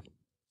 4.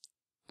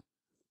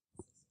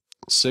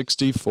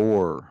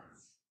 64.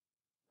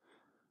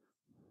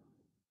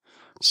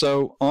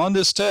 So on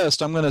this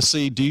test, I'm going to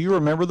see, do you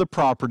remember the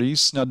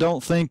properties? Now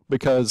don't think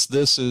because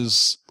this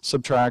is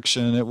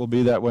subtraction, it will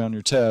be that way on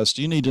your test.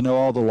 You need to know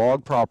all the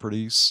log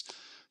properties.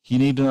 You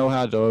need to know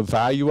how to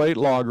evaluate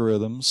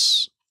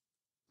logarithms.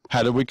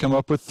 How did we come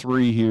up with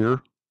 3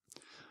 here?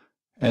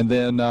 And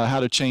then how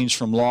to change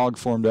from log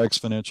form to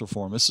exponential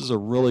form. This is a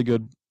really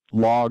good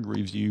log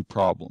review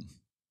problem.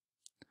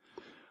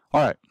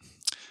 All right.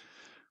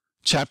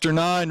 Chapter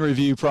 9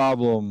 review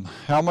problem.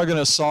 How am I going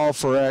to solve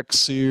for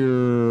x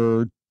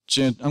here?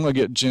 I'm going to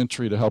get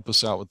Gentry to help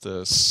us out with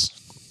this.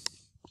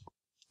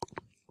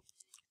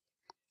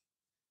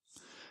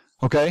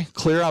 Okay,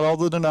 clear out all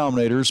the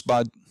denominators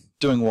by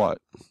doing what?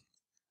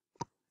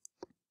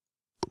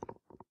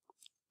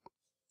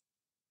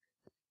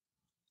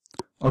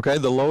 Okay,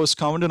 the lowest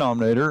common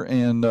denominator,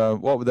 and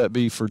what would that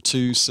be for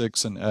 2,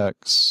 6, and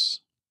x?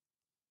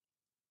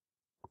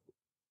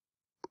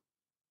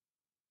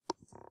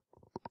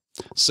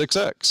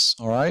 $6x,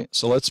 all right?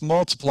 So let's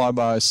multiply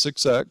by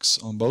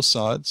 6x on both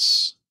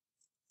sides.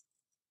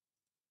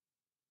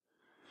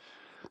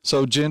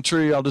 So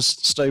Gentry, I'll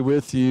just stay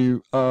with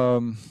you.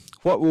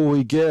 What will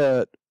we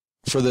get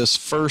for this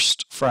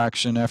first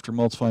fraction after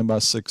multiplying by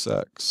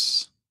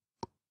 6x?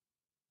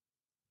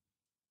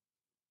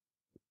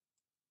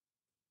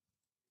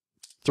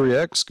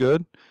 $3x,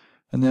 good.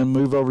 And then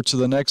move over to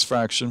the next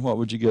fraction. What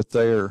would you get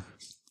there?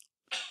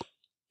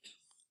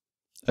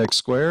 X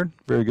squared,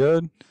 very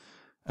good.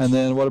 And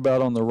then what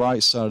about on the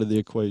right side of the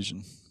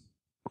equation?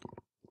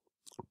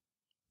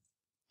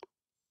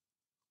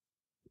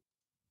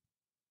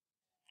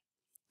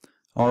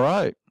 All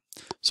right.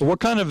 So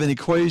what kind of an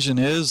equation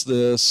is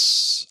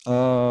this,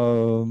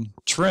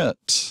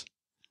 Trent?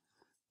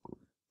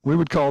 We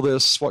would call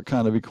this what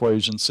kind of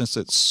equation since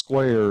it's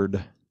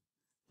squared?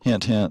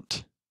 Hint,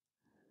 hint.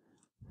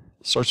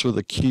 Starts with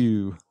a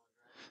Q.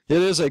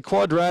 It is a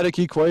quadratic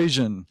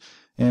equation,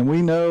 and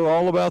we know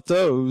all about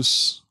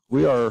those.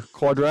 We are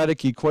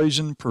quadratic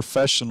equation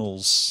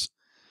professionals.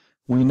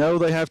 We know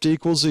they have to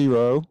equal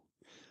 0.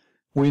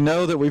 We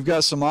know that we've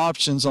got some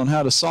options on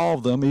how to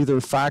solve them,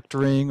 either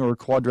factoring or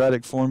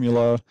quadratic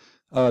formula.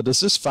 Does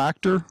this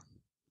factor?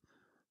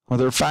 Are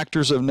there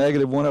factors of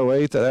negative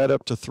 108 that add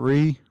up to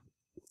 3?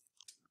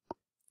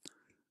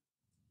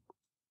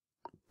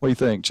 What do you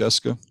think,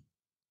 Jessica?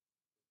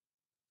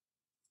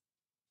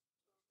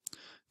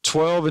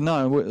 12 and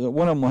 9.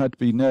 One of them will have to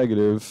be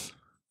negative.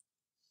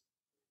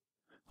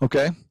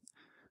 Okay.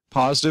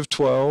 Positive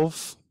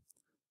 12,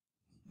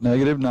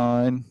 negative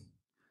 9.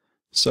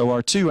 So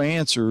our two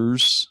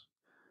answers,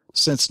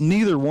 since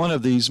neither one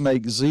of these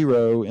make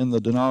 0 in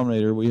the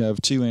denominator, we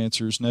have two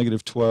answers,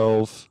 negative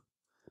 12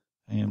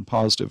 and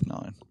positive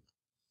 9.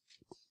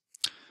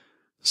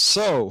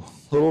 So,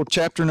 little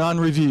chapter 9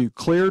 review.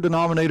 Clear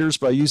denominators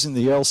by using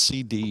the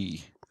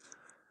LCD.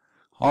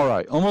 All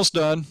right, almost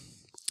done.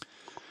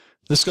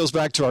 This goes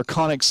back to our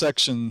conic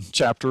section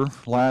chapter,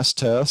 last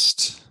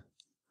test.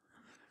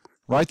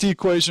 Write the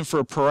equation for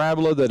a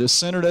parabola that is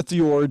centered at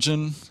the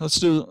origin. Let's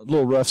do a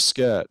little rough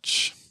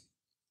sketch.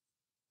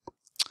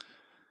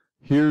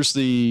 Here's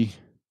the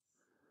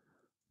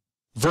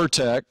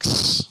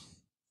vertex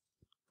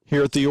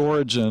here at the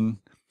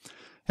origin.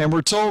 And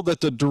we're told that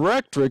the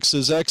directrix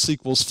is x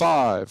equals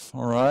 5.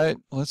 All right,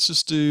 let's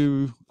just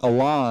do a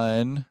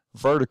line,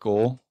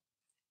 vertical,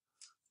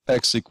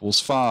 x equals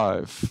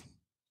 5.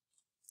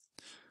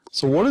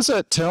 So what does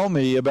that tell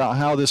me about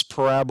how this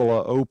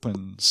parabola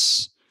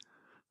opens?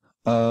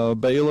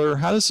 Baylor,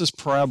 how does this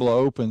parabola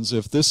opens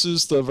if this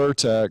is the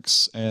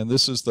vertex and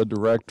this is the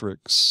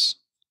directrix?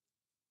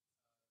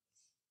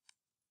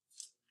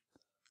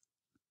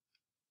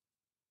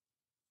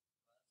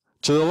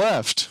 To the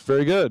left.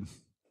 Very good.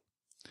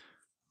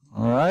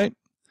 All right.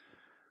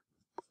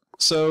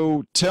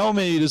 So tell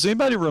me, does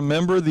anybody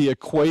remember the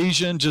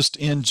equation just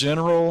in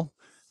general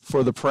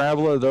for the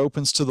parabola that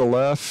opens to the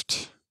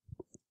left?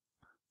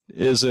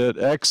 Is it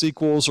x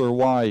equals or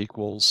y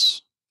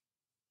equals?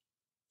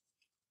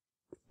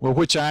 Well,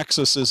 which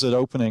axis is it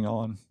opening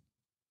on?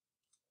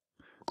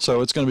 So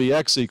it's going to be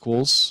x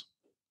equals.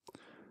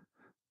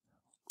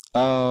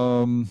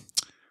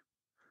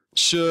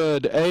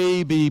 Should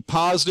A be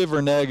positive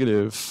or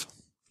negative?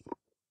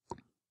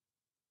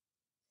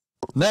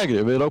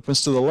 Negative. It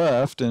opens to the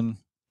left, and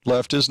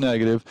left is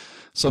negative.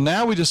 So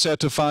now we just have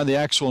to find the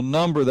actual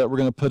number that we're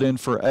going to put in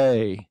for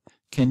A.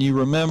 Can you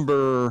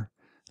remember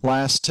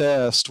last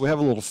test? We have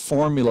a little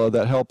formula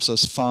that helps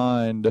us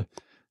find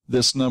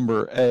this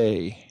number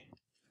A.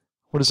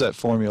 What is that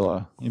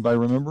formula? Anybody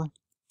remember?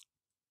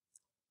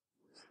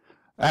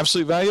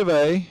 Absolute value of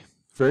A,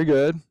 very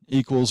good,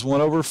 equals 1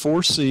 over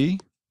 4C.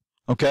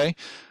 Okay,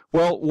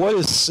 well, what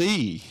is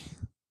C?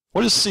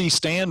 What does C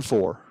stand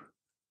for?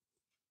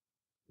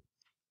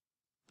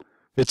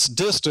 It's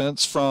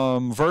distance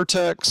from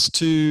vertex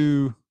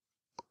to,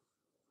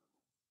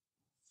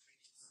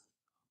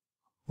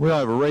 we don't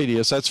have a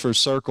radius, that's for a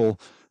circle.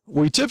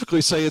 We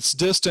typically say it's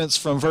distance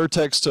from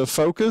vertex to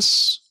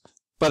focus,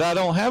 But I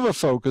don't have a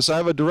focus. I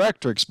have a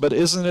directrix. But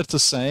isn't it the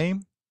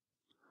same?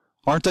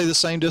 Aren't they the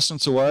same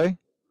distance away?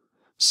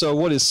 So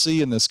what is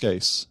C in this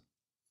case?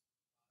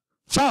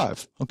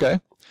 5.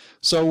 Okay.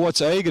 So what's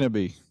A going to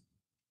be?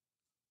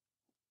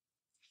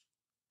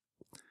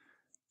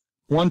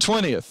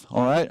 1/20th.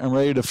 All right. I'm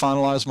ready to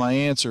finalize my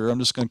answer. I'm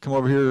just going to come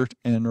over here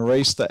and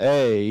erase the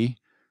A.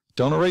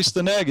 Don't erase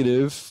the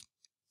negative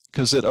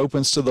because it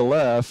opens to the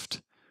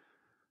left.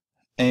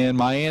 And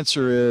my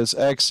answer is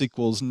x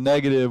equals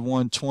negative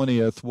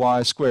 1/20th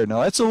y squared.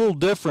 Now that's a little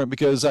different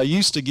because I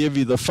used to give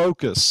you the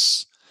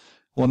focus.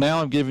 Well,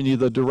 now I'm giving you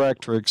the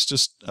directrix,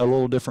 just a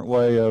little different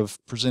way of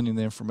presenting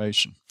the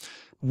information.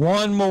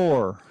 One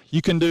more.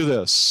 You can do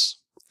this.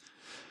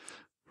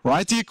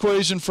 Write the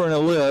equation for an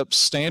ellipse,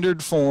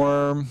 standard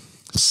form,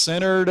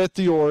 centered at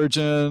the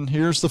origin.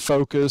 Here's the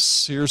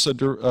focus. Here's a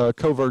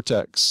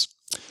covertex.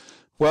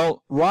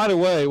 Well, right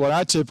away, what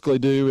I typically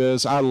do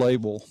is I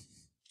label.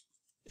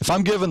 If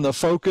I'm given the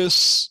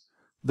focus,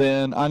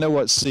 then I know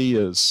what C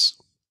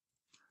is.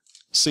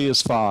 C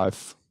is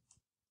 5.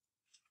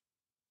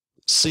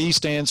 C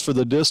stands for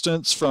the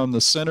distance from the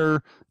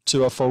center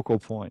to a focal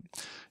point.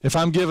 If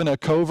I'm given a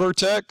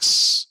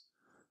covertex,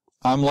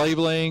 I'm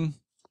labeling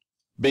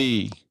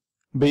B.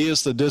 B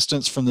is the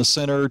distance from the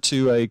center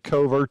to a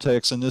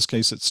covertex. In this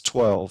case, it's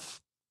 12.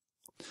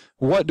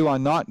 What do I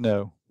not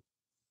know?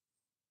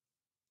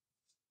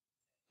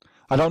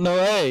 I don't know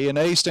A, and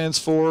A stands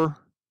for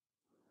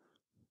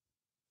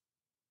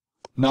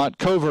not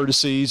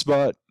covertices,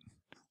 but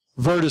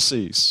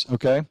vertices,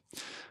 okay?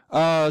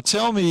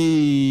 Tell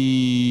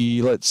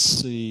me, let's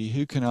see,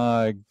 who can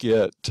I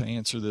get to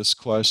answer this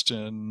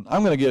question?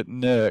 I'm going to get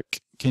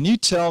Nick. Can you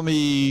tell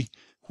me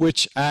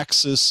which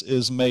axis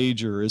is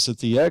major? Is it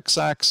the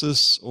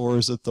x-axis or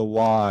is it the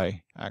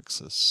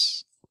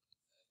y-axis?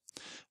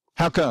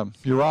 How come?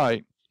 You're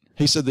right.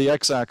 He said the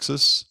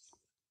x-axis.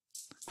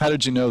 How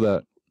did you know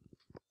that?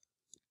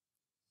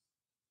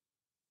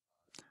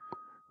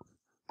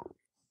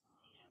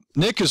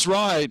 Nick is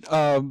right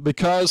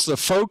because the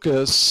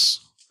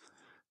foci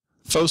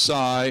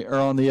are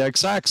on the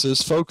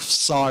x-axis.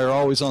 Foci are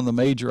always on the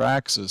major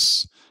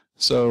axis.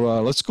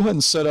 So let's go ahead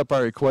and set up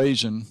our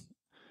equation.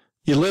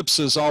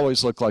 Ellipses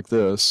always look like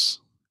this.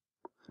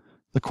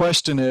 The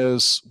question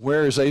is,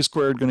 where is a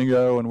squared going to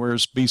go and where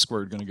is b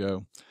squared going to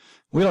go?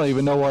 We don't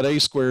even know what a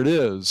squared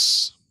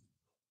is.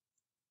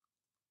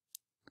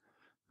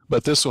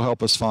 But this will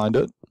help us find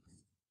it.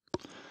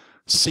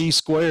 C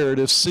squared,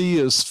 if C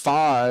is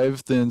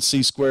 5, then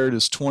C squared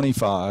is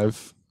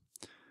 25.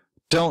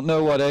 Don't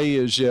know what A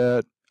is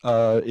yet.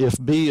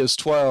 If B is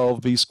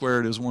 12, B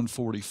squared is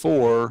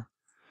 144.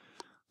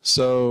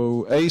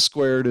 So A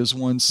squared is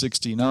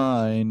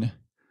 169.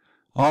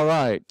 All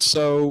right,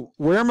 so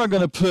where am I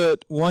going to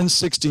put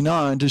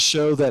 169 to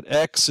show that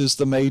X is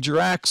the major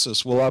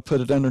axis? Will I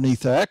put it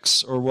underneath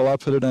X or will I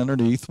put it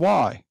underneath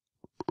Y?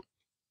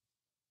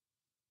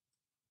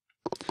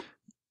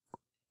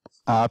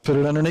 I put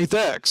it underneath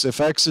X. If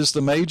X is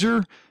the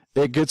major,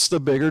 it gets the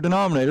bigger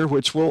denominator,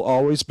 which will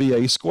always be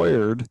A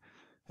squared.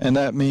 And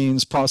that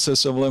means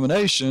process of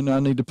elimination, I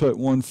need to put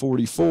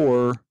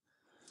 144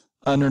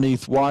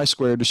 underneath Y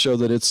squared to show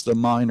that it's the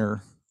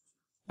minor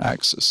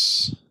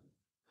axis.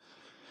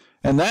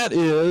 And that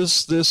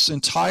is this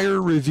entire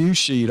review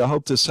sheet. I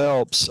hope this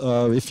helps.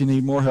 If you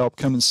need more help,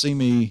 come and see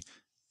me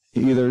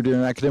either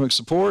during academic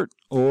support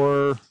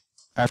or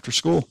after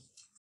school.